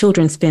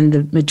children spend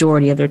the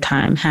majority of their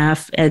time,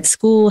 half at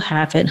school,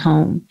 half at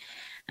home.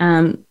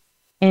 And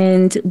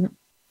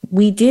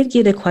we did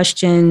get a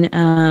question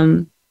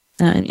in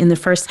the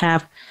first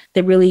half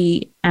that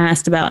really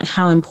asked about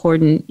how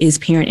important is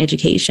parent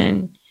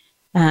education.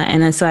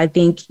 And so I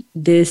think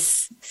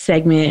this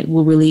segment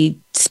will really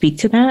speak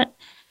to that.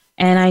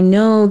 And I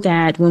know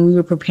that when we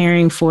were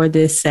preparing for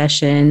this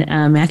session,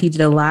 Matthew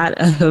did a lot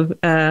of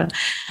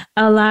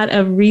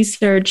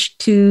research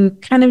to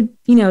kind of,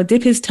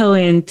 dip his toe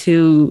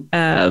into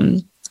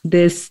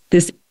this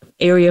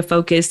area of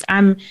focus.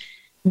 I'm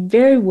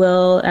very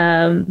well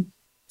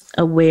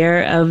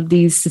aware of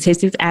these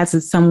statistics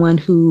as someone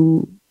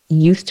who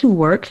used to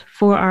work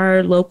for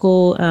our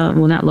local,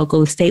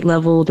 state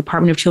level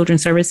Department of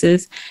Children's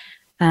Services.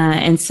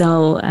 And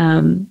so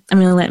I'm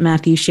going to let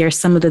Matthew share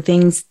some of the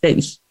things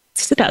that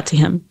stood out to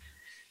him.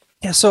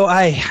 Yeah, so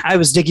I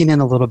was digging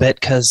in a little bit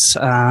because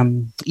I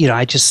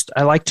like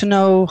to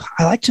know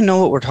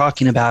what we're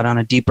talking about on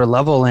a deeper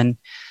level, and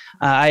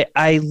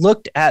I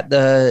looked at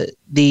the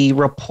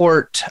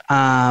report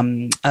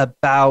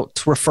about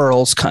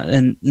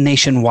referrals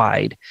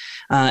nationwide,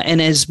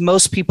 and as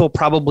most people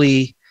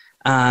probably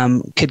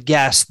could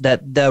guess,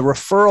 that the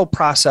referral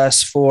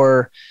process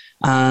for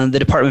the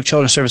Department of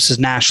Children's Services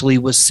nationally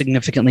was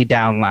significantly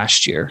down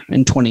last year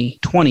in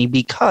 2020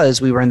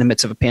 because we were in the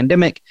midst of a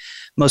pandemic.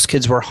 Most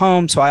kids were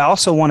home. So I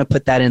also want to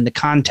put that in the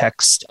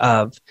context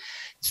of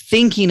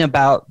thinking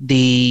about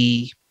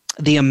the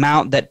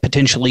amount that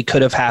potentially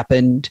could have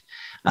happened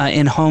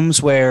in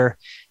homes where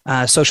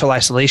social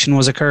isolation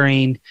was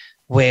occurring,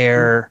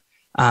 where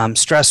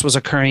stress was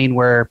occurring,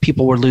 where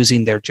people were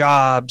losing their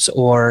jobs,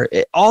 or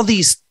all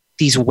these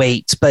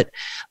weights. But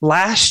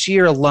last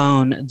year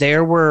alone,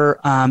 there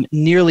were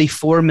nearly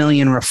 4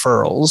 million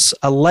referrals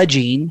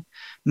alleging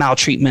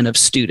maltreatment of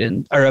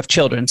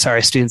children.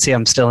 Sorry, students. See,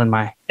 I'm still in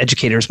my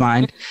educator's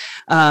mind.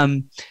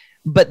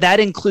 But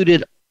that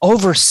included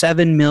over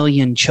 7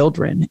 million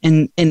children.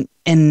 And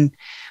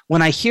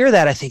when I hear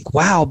that, I think,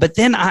 wow. But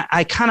then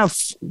I kind of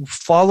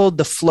followed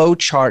the flow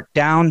chart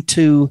down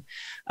to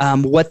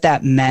what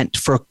that meant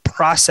for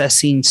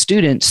processing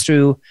students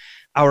through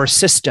our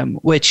system,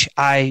 which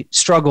I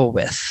struggle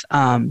with,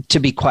 to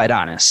be quite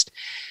honest.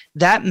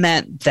 that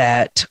meant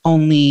that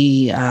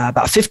only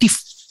about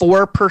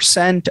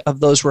 54% of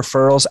those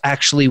referrals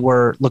actually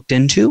were looked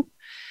into.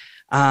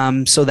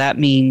 So that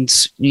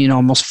means,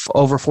 almost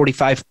over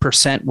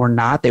 45% were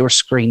not. They were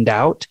screened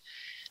out.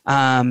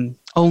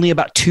 Only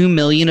about 2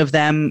 million of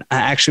them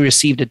actually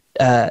received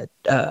a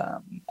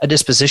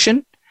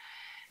disposition.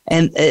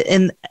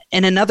 And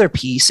another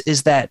piece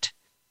is that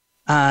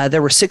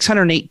there were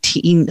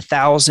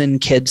 618,000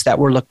 kids that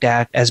were looked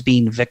at as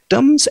being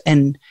victims,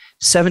 and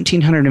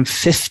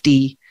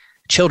 1,750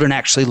 children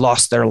actually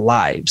lost their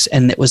lives,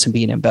 and it wasn't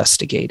being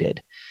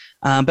investigated.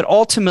 But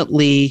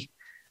ultimately,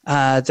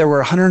 there were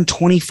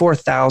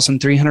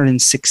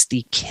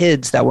 124,360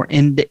 kids that were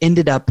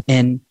ended up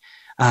in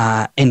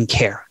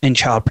care, in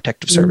child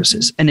protective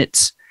services. And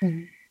it's,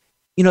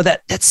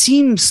 that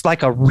seems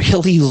like a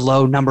really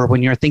low number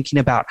when you're thinking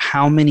about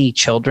how many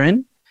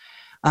children.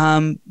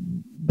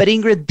 But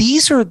Ingrid,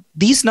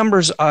 these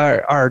numbers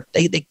are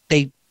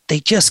they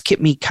just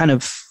get me kind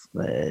of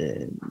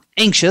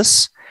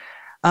anxious.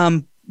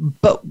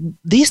 But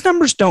these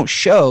numbers don't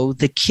show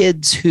the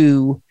kids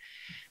who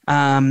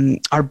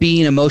are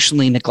being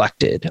emotionally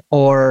neglected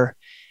or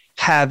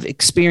have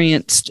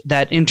experienced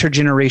that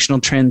intergenerational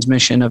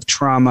transmission of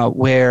trauma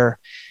where,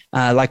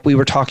 like we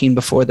were talking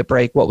before the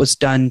break, what was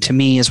done to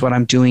me is what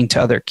I'm doing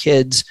to other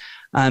kids.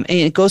 And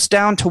it goes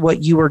down to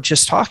what you were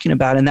just talking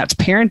about, and that's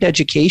parent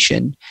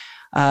education.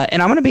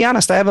 And I'm going to be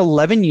honest, I have an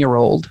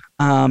 11-year-old,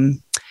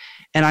 and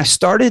I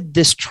started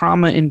this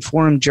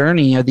trauma-informed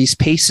journey, or these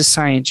PACES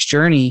science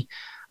journey,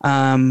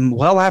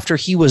 well after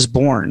he was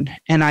born.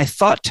 And I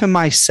thought to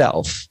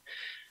myself,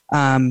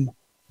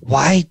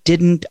 why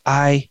didn't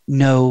I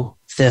know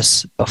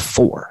this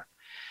before?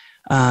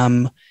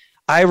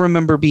 I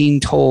remember being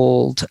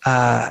told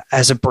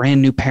as a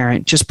brand new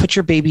parent, just put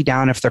your baby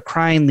down. If they're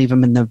crying, leave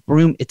them in the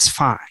room. It's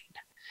fine.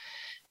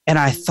 And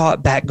I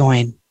thought back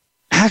going,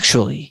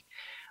 actually,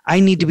 I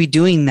need to be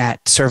doing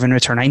that serve and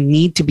return. I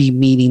need to be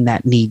meeting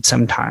that need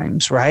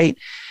sometimes, right?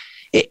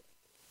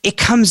 It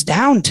comes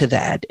down to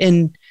that.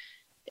 And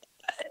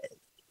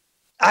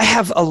I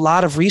have a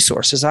lot of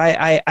resources.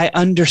 I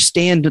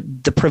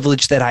understand the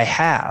privilege that I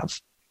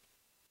have.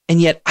 And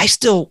yet I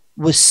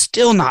was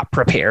not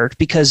prepared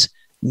because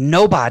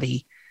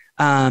nobody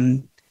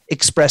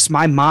expressed.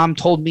 My mom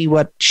told me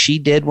what she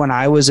did when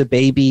I was a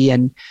baby,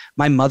 and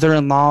my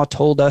mother-in-law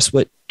told us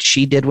what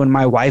she did when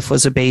my wife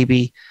was a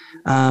baby.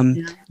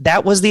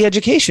 That was the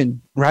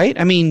education, right?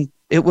 I mean,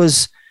 it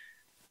was,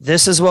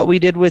 this is what we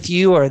did with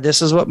you, or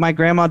this is what my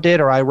grandma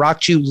did, or I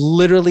rocked you.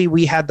 Literally,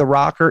 we had the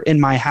rocker in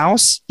my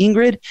house,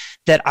 Ingrid,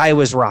 that I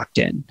was rocked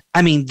in.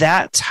 I mean,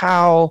 that's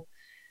how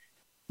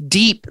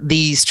deep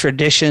these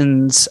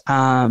traditions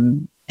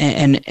and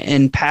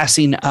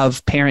passing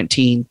of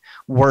parenting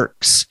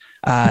works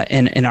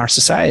in our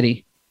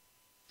society.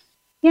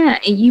 Yeah,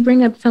 and you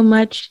bring up so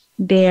much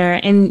there,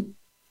 and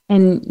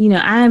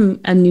I'm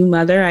a new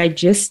mother. I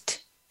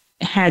just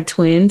had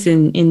twins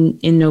in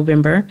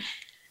November,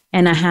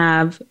 and I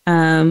have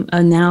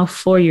a now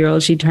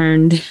 4-year-old. She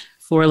turned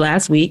 4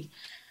 last week,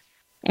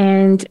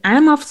 and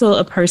I'm also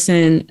a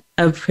person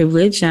of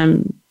privilege.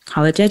 I'm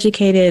college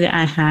educated.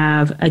 I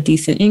have a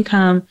decent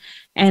income.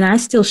 And I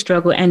still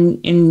struggle.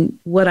 And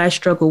what I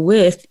struggle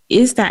with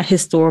is that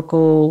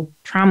historical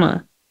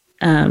trauma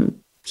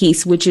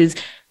piece, which is,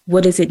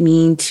 what does it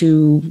mean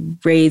to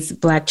raise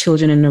Black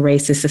children in a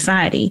racist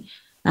society?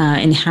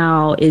 And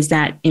how is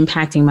that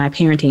impacting my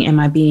parenting? Am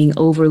I being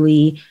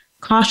overly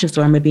cautious,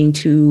 or am I being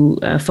too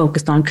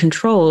focused on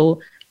control?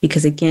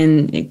 Because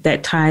again,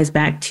 that ties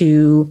back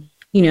to,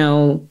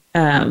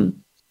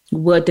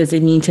 what does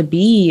it mean to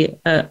be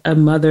a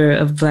mother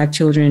of Black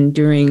children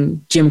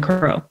during Jim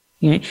Crow?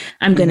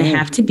 I'm going to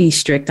have to be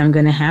strict. I'm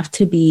going to have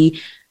to be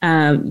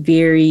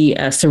very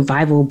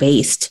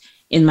survival-based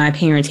in my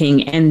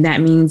parenting. And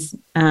that means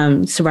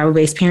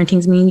survival-based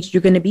parenting means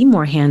you're going to be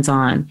more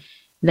hands-on,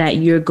 that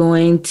you're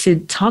going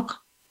to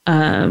talk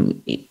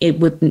it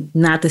with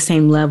not the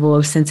same level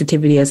of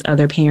sensitivity as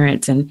other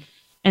parents and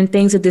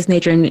things of this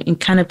nature, and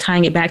kind of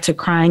tying it back to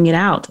crying it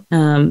out.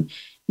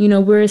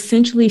 We're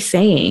essentially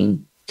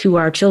saying to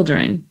our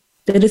children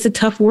that it's a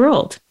tough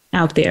world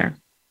out there.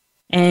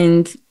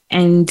 And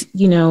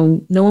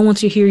no one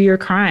wants to hear you're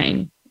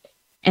crying.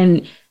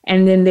 And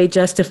then they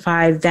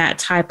justify that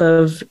type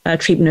of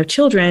treatment of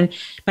children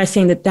by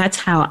saying that that's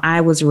how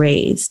I was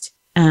raised.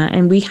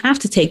 And we have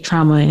to take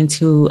trauma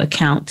into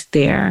account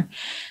there.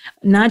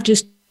 Not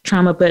just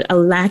trauma, but a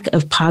lack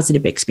of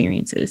positive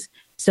experiences.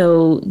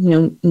 So,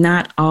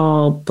 not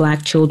all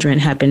Black children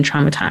have been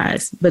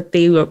traumatized, but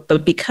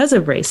because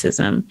of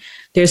racism,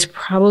 there's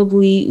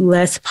probably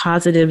less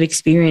positive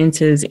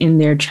experiences in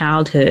their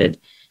childhood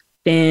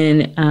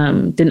than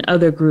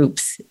other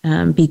groups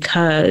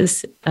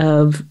because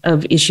of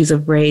issues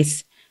of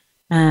race.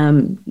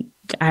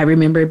 I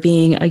remember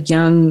being a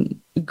young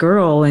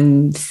girl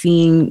and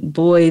seeing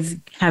boys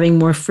having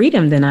more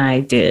freedom than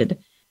I did.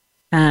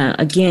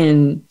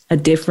 Again, a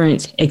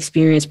different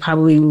experience,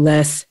 probably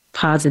less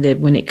positive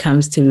when it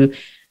comes to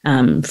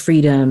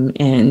freedom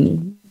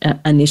and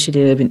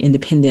initiative and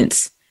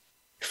independence.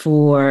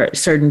 for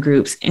certain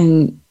groups.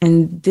 And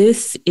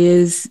this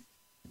is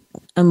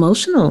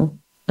emotional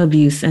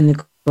abuse and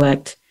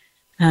neglect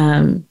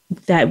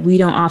that we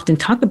don't often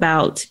talk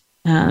about,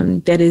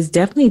 that is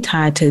definitely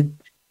tied to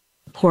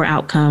poor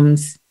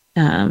outcomes,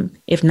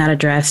 if not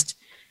addressed.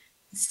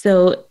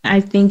 So I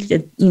think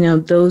that,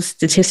 those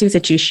statistics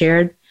that you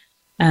shared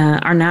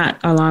are not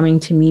alarming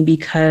to me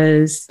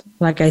because,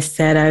 like I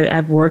said,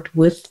 I've worked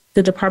with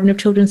the Department of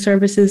Children's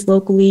Services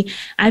locally.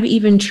 I've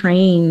even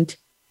trained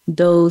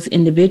those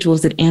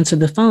individuals that answer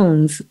the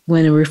phones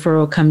when a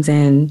referral comes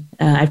in.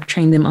 I've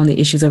trained them on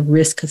the issues of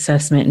risk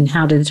assessment and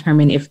how to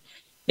determine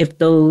if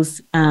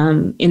those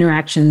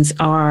interactions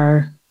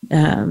are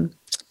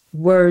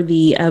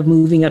worthy of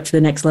moving up to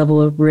the next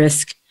level of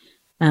risk.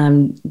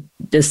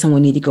 Does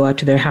someone need to go out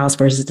to their house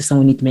versus does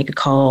someone need to make a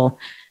call?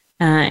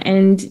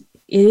 And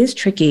it is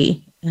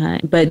tricky,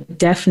 but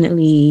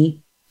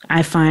definitely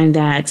I find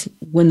that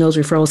when those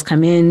referrals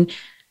come in,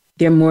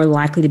 they're more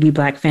likely to be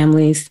Black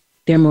families.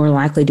 They're more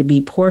likely to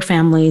be poor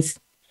families.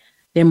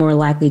 They're more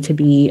likely to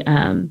be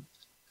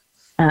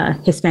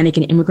Hispanic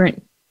and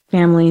immigrant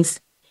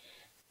families.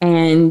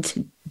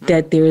 And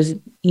that there's,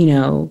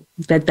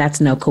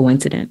 that's no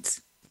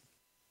coincidence.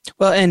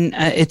 Well, and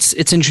it's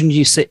interesting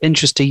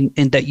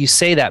that you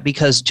say that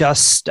because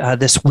just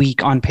this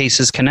week on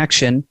Pace's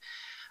Connection,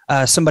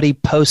 somebody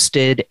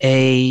posted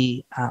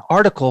a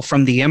article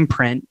from the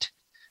imprint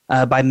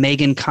by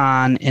Megan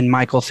Kahn and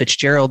Michael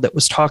Fitzgerald that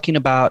was talking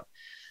about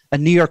a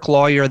New York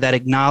lawyer that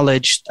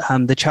acknowledged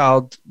the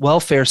child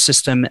welfare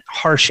system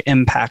harsh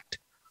impact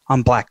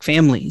on Black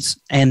families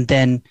and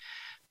then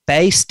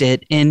based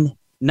it in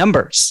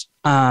numbers.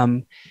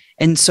 And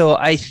so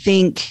I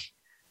think,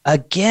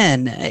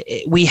 again,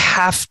 we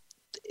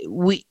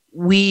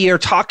are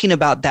talking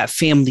about that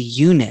family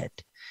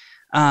unit.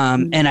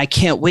 And I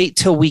can't wait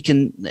till we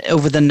can,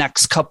 over the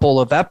next couple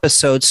of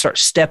episodes, start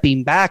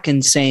stepping back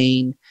and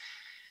saying,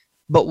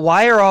 but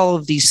why are all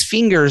of these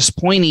fingers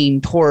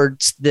pointing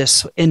towards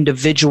this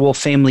individual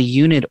family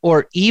unit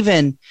or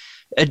even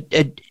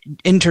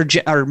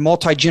or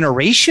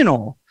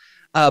multi-generational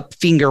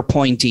finger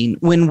pointing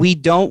when we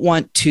don't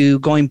want to,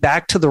 going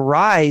back to the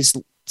RISE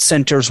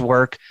Center's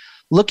work,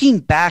 looking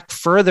back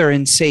further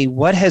and say,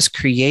 what has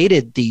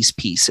created these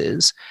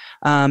pieces?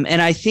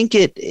 And I think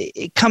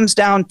it comes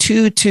down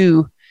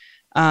to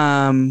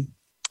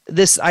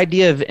this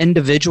idea of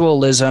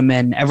individualism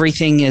and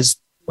everything is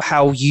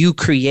how you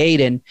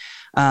create and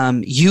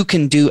you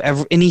can do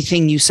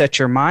anything you set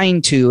your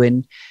mind to.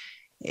 And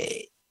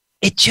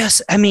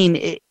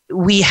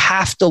we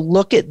have to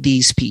look at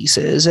these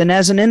pieces. And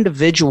as an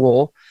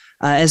individual,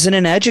 as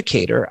an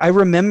educator, I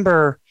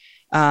remember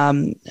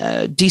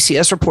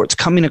DCS reports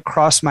coming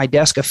across my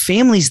desk of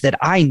families that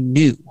I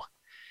knew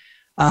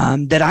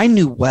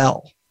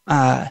well,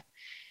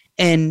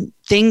 and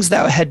things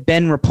that had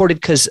been reported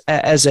because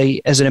as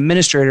an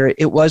administrator,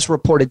 it was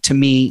reported to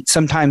me.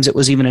 Sometimes it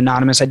was even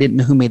anonymous. I didn't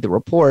know who made the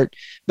report,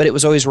 but it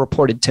was always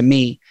reported to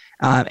me.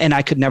 And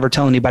I could never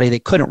tell anybody they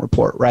couldn't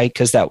report, right?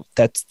 Because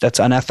that's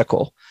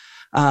unethical.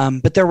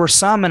 But there were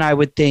some, and I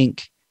would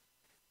think,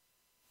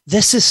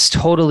 this is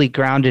totally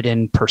grounded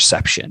in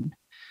perception.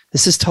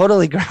 This is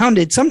totally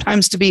grounded,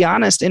 sometimes, to be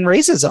honest, in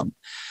racism.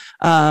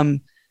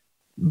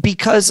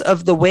 Because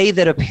of the way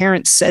that a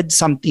parent said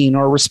something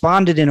or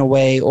responded in a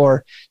way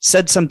or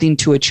said something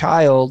to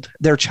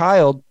their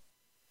child,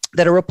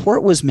 that a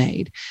report was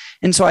made.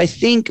 And so I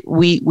think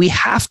we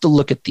have to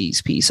look at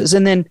these pieces.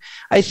 And then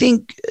I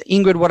think,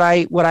 Ingrid,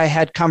 what I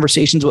had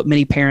conversations with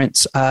many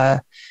parents,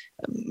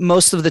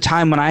 most of the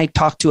time when I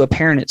talked to a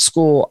parent at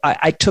school,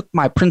 I took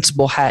my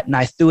principal hat and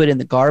I threw it in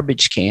the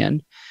garbage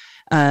can.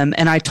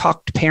 And I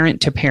talked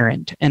parent to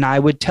parent, and I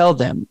would tell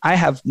them, I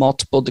have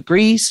multiple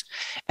degrees,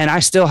 and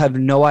I still have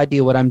no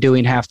idea what I'm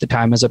doing half the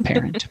time as a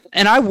parent.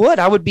 And I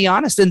would be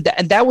honest, and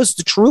that was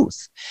the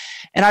truth.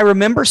 And I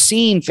remember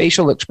seeing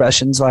facial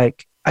expressions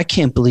like, I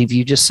can't believe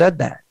you just said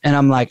that. And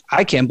I'm like,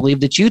 I can't believe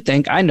that you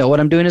think I know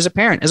what I'm doing as a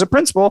parent. As a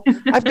principal,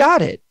 I've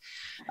got it.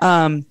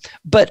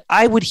 But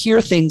I would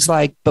hear things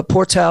like, but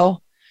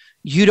Portell,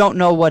 you don't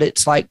know what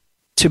it's like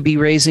to be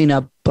raising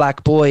a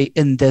Black boy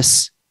in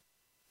this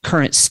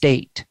current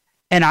state.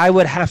 And I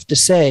would have to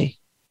say,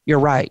 you're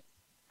right.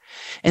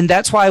 And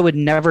that's why I would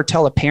never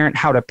tell a parent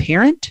how to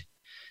parent,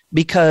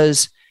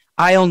 because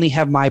I only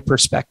have my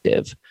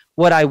perspective.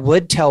 What I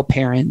would tell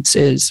parents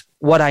is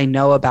what I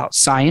know about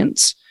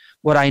science,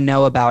 what I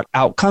know about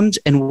outcomes,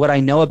 and what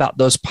I know about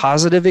those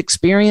positive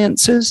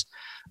experiences.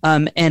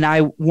 And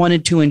I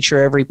wanted to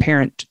ensure every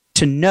parent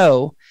to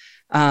know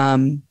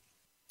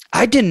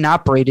I didn't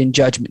operate in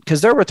judgment,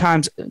 because there were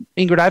times,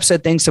 Ingrid, I've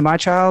said things to my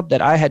child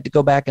that I had to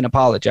go back and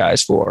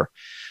apologize for.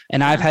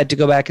 And I've had to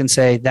go back and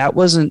say, that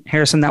wasn't,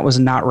 Harrison, that was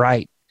not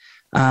right.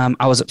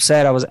 I was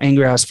upset. I was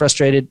angry. I was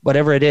frustrated,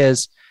 whatever it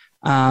is.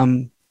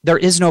 There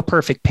is no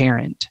perfect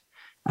parent.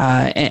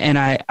 And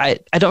I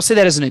don't say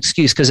that as an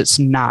excuse, because it's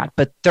not,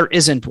 but there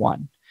isn't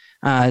one.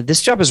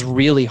 This job is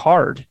really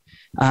hard.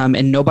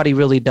 And nobody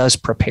really does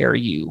prepare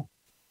you.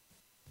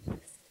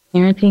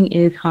 Parenting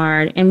is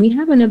hard. And we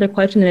have another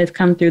question that has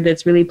come through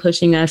that's really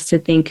pushing us to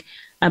think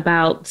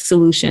about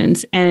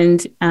solutions.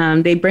 And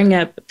they bring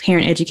up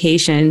parent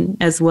education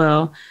as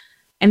well.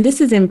 And this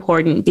is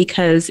important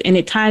because, and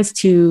it ties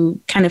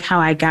to kind of how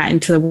I got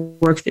into the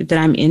work that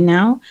I'm in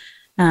now.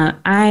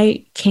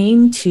 I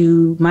came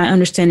to my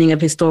understanding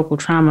of historical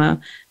trauma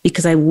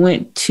because I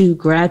went to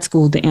grad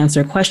school to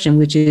answer a question,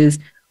 which is,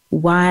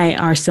 why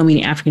are so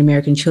many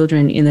African-American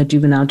children in the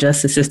juvenile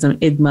justice system?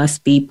 It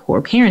must be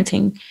poor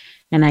parenting.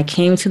 And I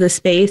came to the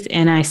space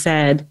and I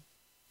said,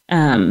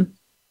 we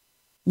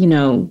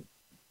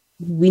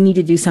need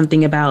to do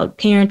something about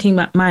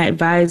parenting. My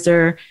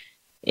advisor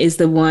is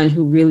the one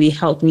who really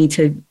helped me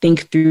to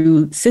think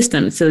through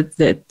systems so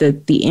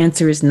that the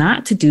answer is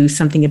not to do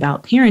something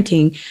about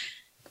parenting,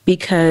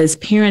 because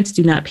parents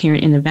do not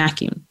parent in a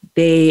vacuum.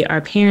 They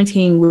are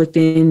parenting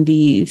within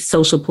the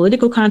social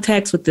political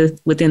context,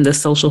 within the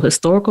social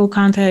historical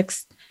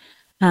context.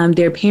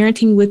 They're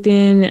parenting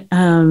within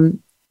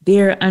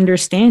their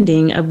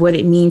understanding of what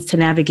it means to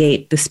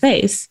navigate the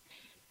space,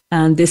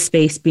 this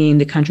space being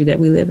the country that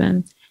we live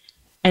in.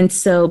 And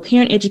so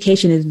parent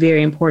education is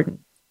very important.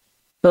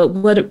 But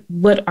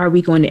what are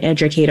we going to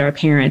educate our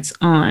parents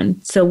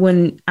on? So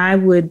when I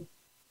would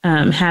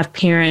have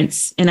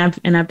parents, and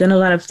I've done a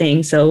lot of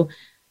things. So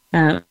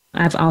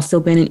I've also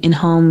been an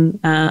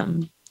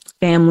in-home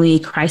family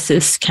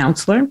crisis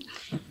counselor.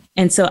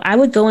 And so I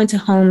would go into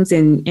homes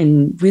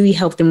and really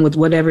help them with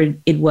whatever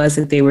it was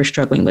that they were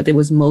struggling with. It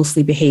was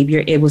mostly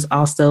behavior. It was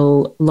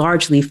also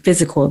largely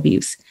physical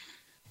abuse.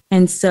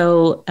 And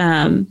so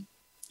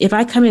if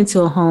I come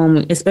into a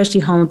home,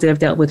 especially homes that have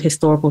dealt with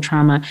historical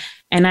trauma,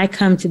 and I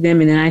come to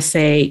them and then I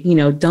say,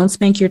 don't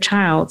spank your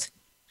child,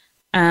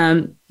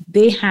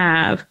 they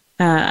have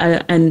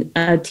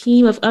a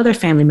team of other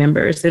family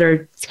members that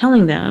are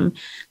telling them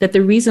that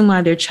the reason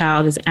why their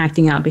child is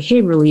acting out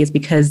behaviorally is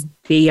because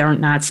they are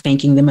not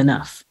spanking them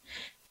enough.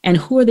 And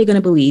who are they going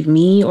to believe,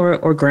 me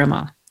or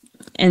grandma?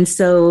 And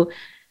so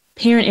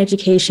parent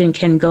education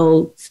can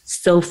go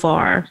so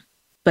far,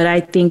 but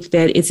I think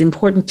that it's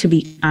important to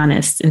be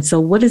honest. And so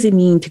what does it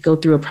mean to go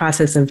through a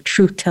process of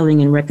truth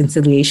telling and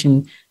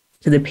reconciliation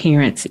to the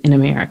parents in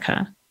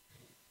America?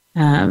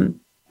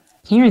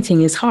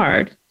 Parenting is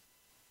hard.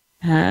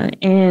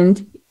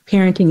 And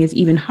parenting is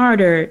even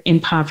harder in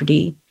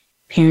poverty.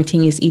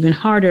 Parenting is even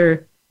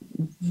harder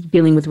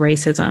dealing with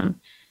racism.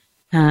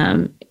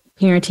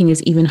 Parenting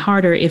is even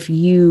harder if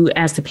you,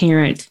 as the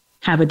parent,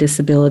 have a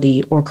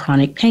disability or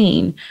chronic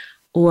pain,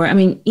 or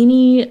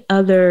any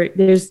other.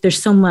 There's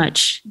so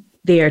much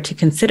there to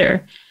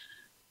consider.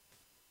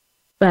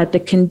 But the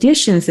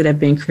conditions that have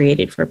been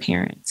created for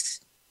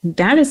parents,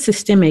 that is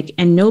systemic,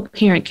 and no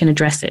parent can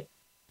address it.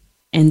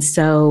 And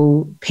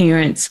so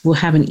parents will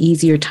have an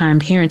easier time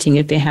parenting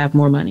if they have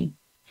more money.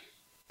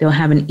 They'll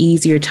have an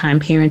easier time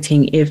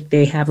parenting if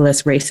they have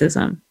less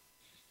racism.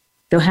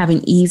 They'll have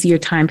an easier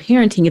time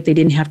parenting if they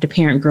didn't have to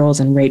parent girls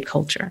in rape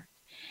culture.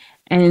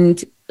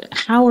 And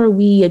how are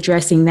we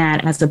addressing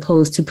that as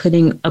opposed to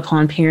putting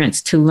upon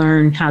parents to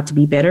learn how to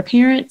be better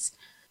parents?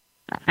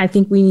 I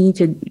think we need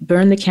to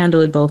burn the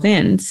candle at both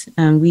ends.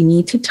 We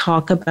need to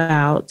talk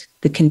about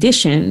the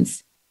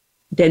conditions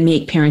that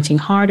make parenting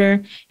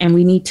harder, and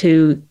we need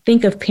to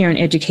think of parent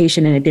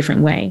education in a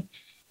different way.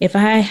 If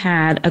I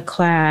had a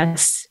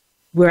class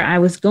where I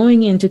was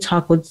going in to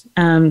talk with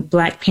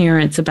Black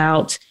parents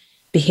about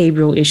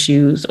behavioral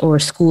issues or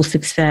school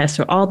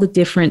success or all the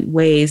different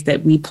ways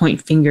that we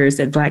point fingers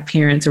at Black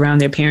parents around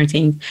their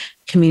parenting,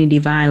 community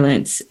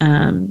violence,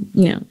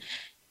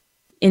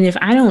 and if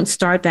I don't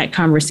start that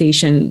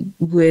conversation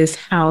with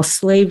how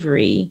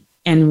slavery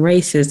and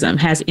racism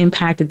has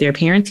impacted their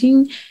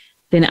parenting,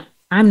 then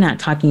I'm not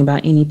talking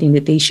about anything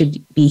that they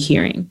should be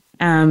hearing,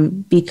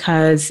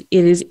 because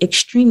it is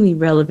extremely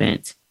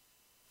relevant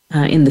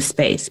in the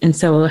space. And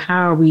so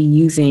how are we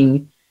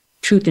using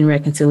truth and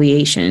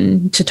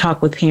reconciliation to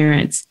talk with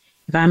parents?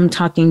 If I'm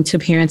talking to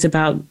parents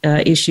about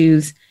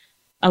issues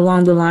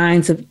along the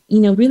lines of,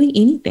 really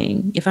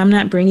anything, if I'm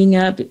not bringing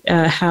up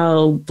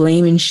how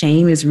blame and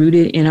shame is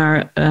rooted in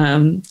our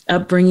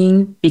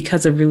upbringing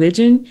because of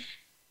religion,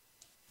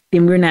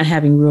 then we're not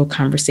having real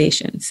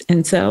conversations.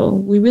 And so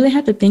we really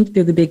have to think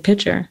through the big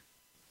picture.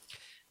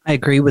 I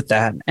agree with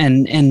that.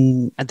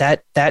 And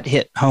that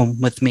hit home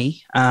with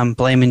me.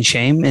 Blame and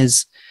shame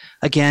is,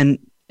 again,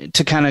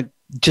 to kind of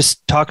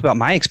just talk about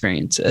my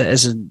experience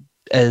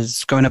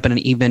as growing up in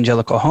an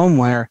evangelical home,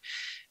 where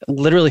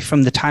literally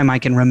from the time I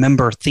can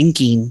remember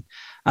thinking,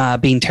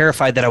 being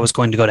terrified that I was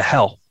going to go to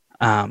hell,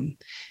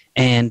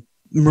 and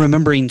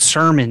remembering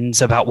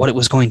sermons about what it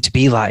was going to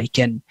be like,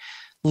 and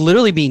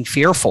literally being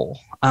fearful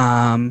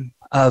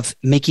of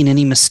making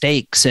any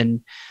mistakes.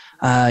 And,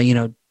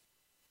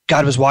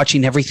 God was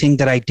watching everything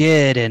that I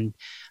did. And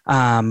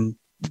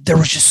there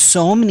was just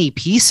so many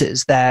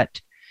pieces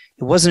that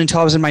it wasn't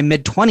until I was in my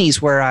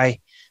mid-20s where I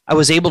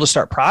was able to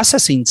start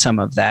processing some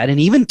of that. And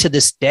even to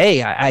this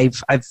day,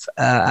 I've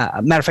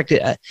matter of fact,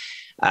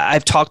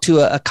 I've talked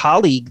to a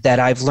colleague that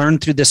I've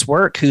learned through this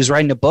work who's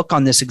writing a book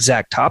on this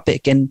exact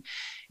topic. And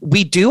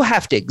we do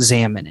have to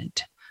examine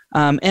it.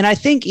 And I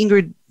think,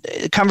 Ingrid,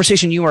 the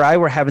conversation you or I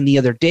were having the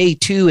other day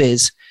too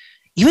is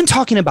even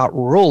talking about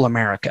rural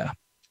America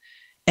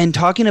and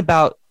talking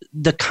about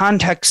the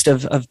context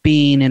of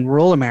being in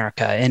rural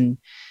America and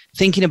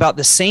thinking about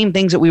the same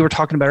things that we were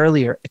talking about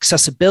earlier,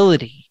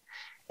 accessibility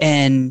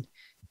and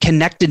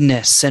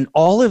connectedness and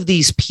all of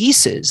these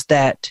pieces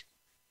that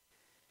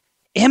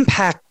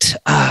impact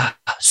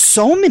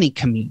so many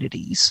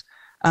communities.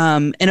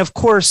 And of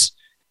course,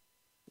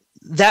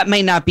 that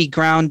may not be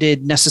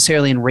grounded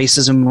necessarily in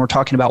racism when we're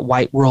talking about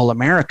white rural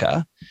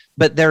America,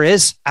 but there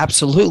is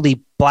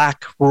absolutely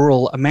Black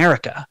rural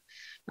America.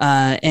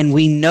 And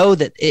we know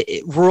that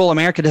rural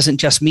America doesn't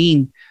just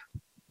mean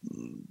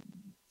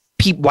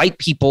white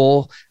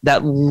people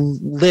that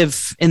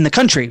live in the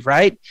country,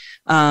 right?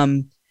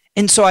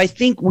 And so I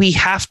think we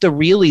have to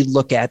really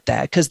look at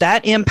that because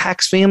that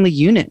impacts family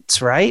units,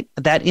 right?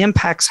 That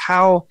impacts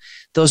how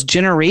those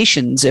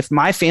generations, if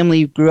my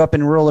family grew up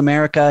in rural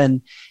America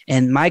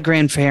and my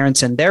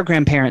grandparents and their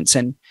grandparents,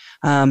 and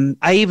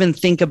I even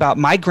think about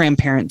my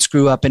grandparents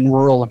grew up in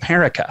rural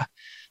America,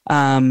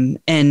 and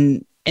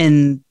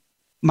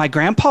my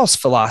grandpa's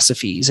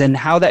philosophies and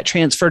how that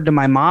transferred to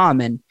my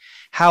mom and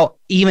how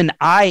even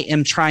I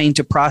am trying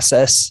to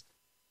process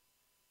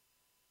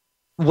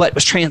what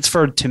was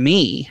transferred to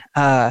me.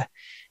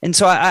 And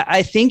so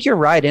I think you're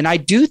right. And I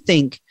do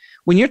think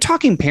when you're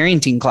talking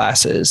parenting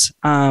classes,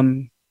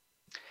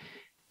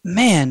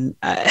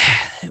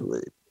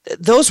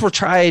 those were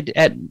tried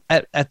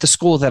at the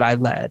school that I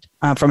led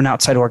from an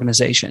outside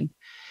organization.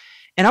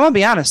 And I'm going to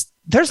be honest,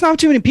 there's not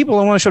too many people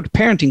that want to show up to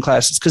parenting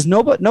classes because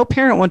no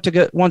parent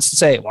wants to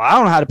say, well, I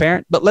don't know how to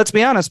parent. But let's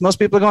be honest, most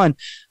people are going,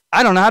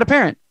 I don't know how to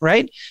parent,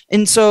 right?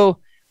 And so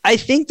I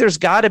think there's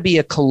got to be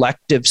a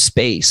collective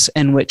space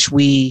in which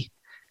we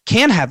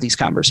can have these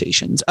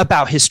conversations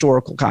about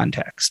historical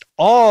context,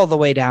 all the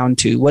way down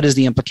to what is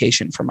the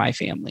implication for my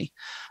family.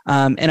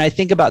 And I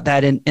think about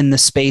that in the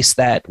space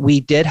that we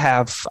did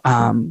have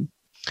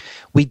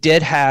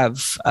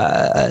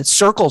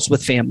circles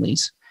with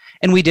families,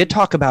 and we did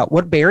talk about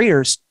what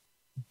barriers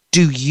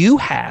do you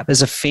have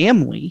as a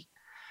family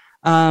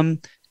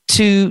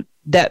to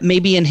that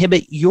maybe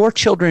inhibit your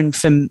children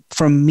from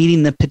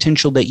meeting the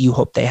potential that you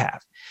hope they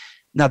have.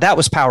 Now that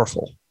was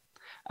powerful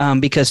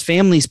because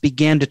families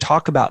began to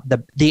talk about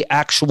the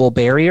actual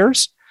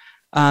barriers.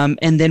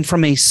 And then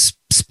from a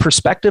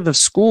perspective of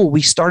school,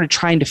 we started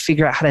trying to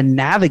figure out how to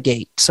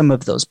navigate some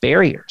of those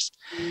barriers.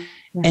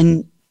 Mm-hmm.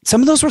 And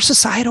some of those were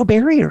societal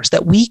barriers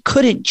that we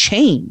couldn't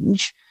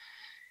change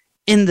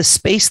in the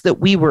space that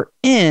we were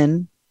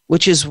in,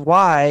 which is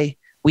why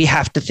we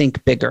have to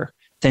think bigger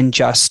than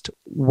just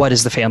what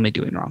is the family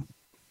doing wrong.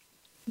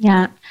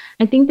 Yeah,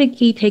 I think the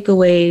key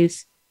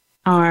takeaways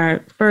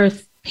are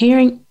first,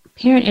 parent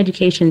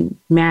education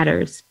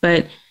matters,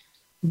 but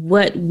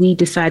what we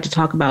decide to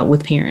talk about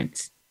with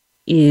parents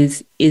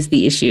is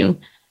the issue.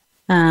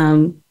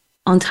 On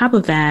top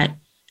of that,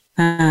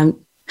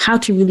 how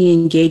to really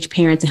engage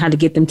parents and how to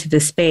get them to the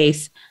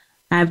space.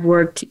 I've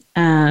worked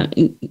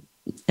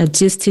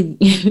just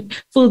to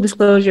full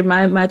disclosure,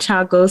 my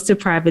child goes to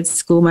private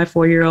school, my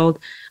 4-year-old.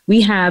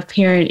 We have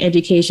parent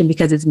education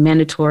because it's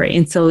mandatory.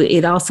 And so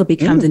it also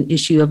becomes an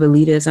issue of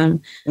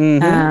elitism.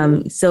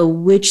 Mm-hmm. So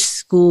which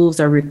schools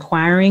are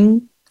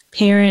requiring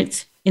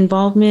parent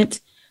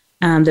involvement?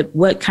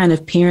 What kind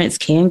of parents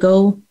can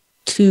go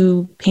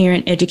to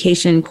parent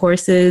education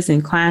courses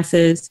and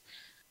classes?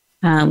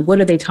 What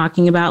are they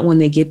talking about when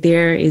they get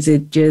there? Is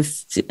it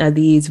just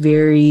these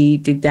very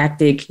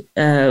didactic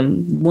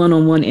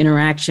one-on-one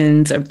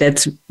interactions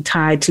that's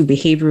tied to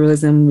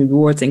behavioralism,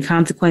 rewards, and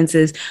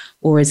consequences?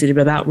 Or is it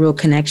about real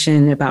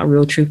connection, about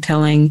real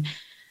truth-telling?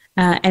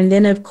 And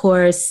then, of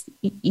course,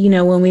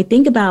 when we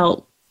think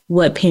about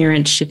what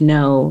parents should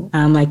know,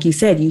 like you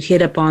said, you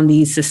hit up on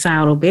these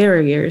societal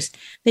barriers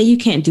that you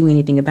can't do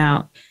anything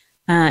about.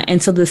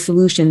 And so the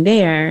solution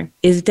there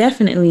is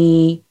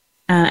definitely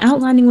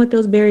outlining what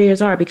those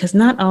barriers are, because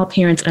not all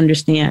parents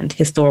understand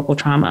historical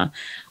trauma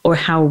or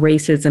how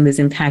racism is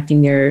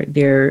impacting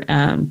their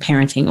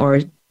parenting,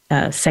 or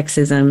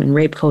sexism and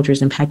rape culture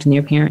is impacting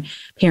their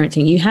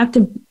parenting. You have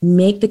to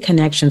make the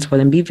connections for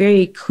them. Be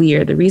very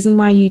clear. The reason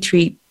why you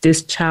treat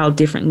this child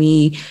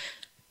differently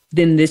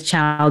than this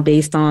child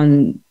based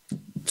on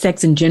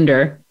sex and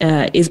gender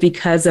is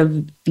because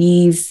of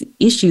these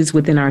issues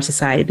within our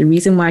society. The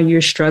reason why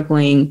you're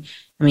struggling,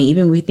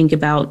 even when we think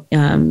about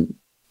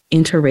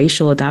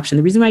interracial adoption,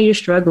 the reason why you're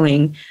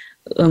struggling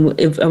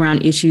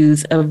around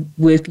issues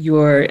with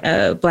your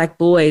Black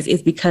boys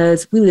is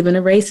because we live in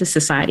a racist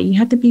society. You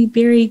have to be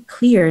very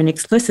clear and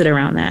explicit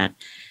around that.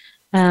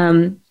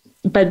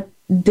 But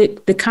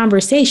the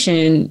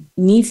conversation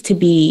needs to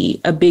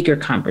be a bigger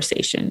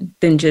conversation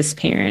than just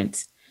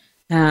parents.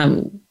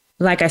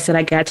 Like I said,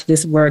 I got to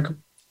this work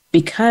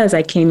because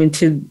I came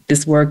into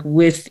this work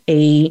with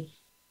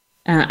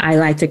I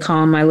like to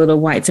call my little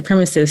white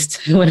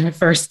supremacist when I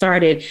first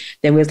started,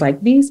 that was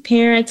like these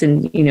parents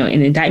and,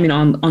 an indictment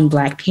on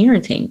Black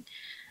parenting.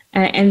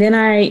 And then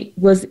I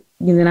was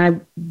then I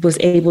was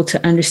able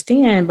to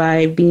understand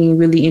by being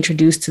really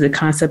introduced to the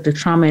concept of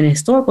trauma and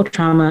historical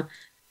trauma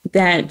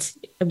that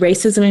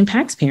racism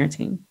impacts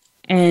parenting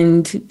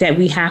and that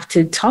we have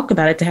to talk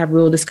about it to have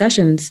real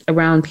discussions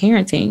around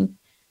parenting.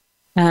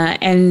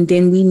 And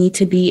then we need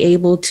to be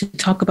able to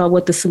talk about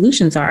what the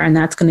solutions are. And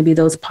that's going to be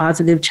those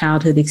positive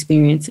childhood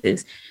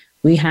experiences.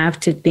 We have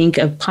to think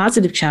of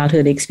positive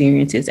childhood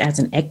experiences as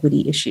an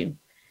equity issue.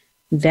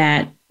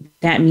 That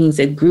means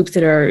that groups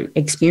that are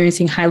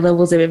experiencing high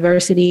levels of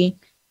adversity,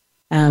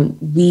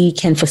 we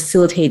can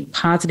facilitate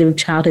positive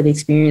childhood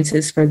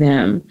experiences for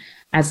them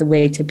as a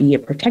way to be a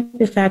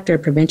protective factor,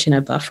 prevention,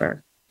 a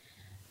buffer.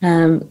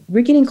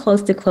 We're getting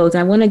close to close.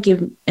 I want to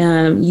give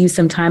you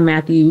some time,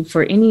 Matthew,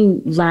 for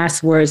any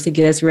last words to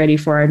get us ready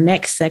for our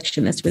next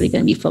section that's really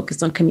going to be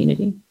focused on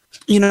community.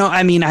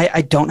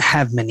 I don't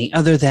have many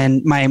other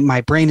than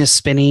my brain is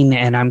spinning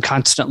and I'm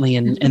constantly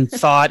in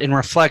thought and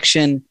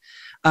reflection.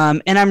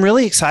 And I'm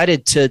really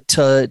excited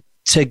to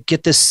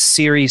get this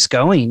series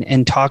going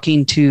and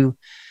talking to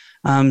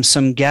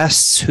some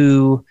guests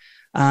who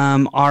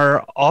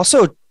are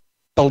also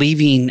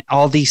believing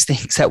all these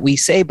things that we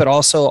say, but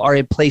also are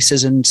in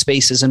places and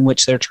spaces in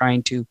which they're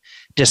trying to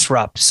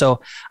disrupt.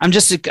 So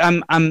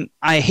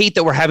I hate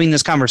that we're having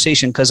this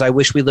conversation because I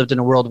wish we lived in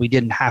a world we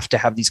didn't have to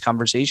have these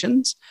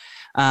conversations.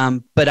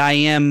 But I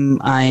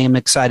am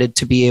excited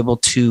to be able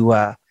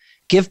to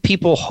give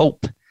people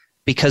hope,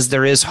 because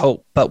there is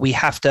hope, but we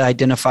have to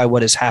identify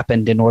what has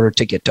happened in order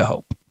to get to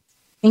hope.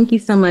 Thank you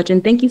so much.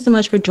 And thank you so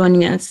much for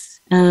joining us.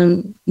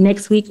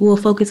 Next week, we'll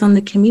focus on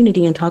the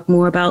community and talk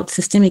more about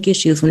systemic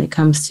issues when it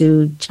comes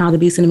to child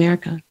abuse in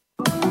America.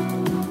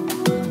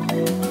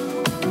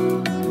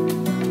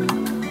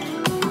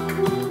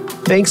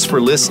 Thanks for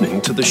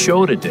listening to the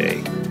show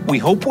today. We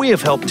hope we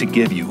have helped to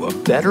give you a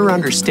better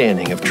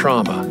understanding of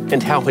trauma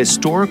and how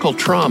historical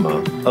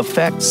trauma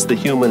affects the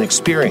human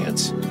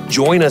experience.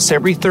 Join us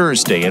every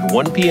Thursday at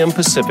 1 p.m.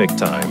 Pacific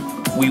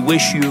Time. We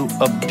wish you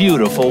a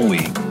beautiful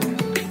week.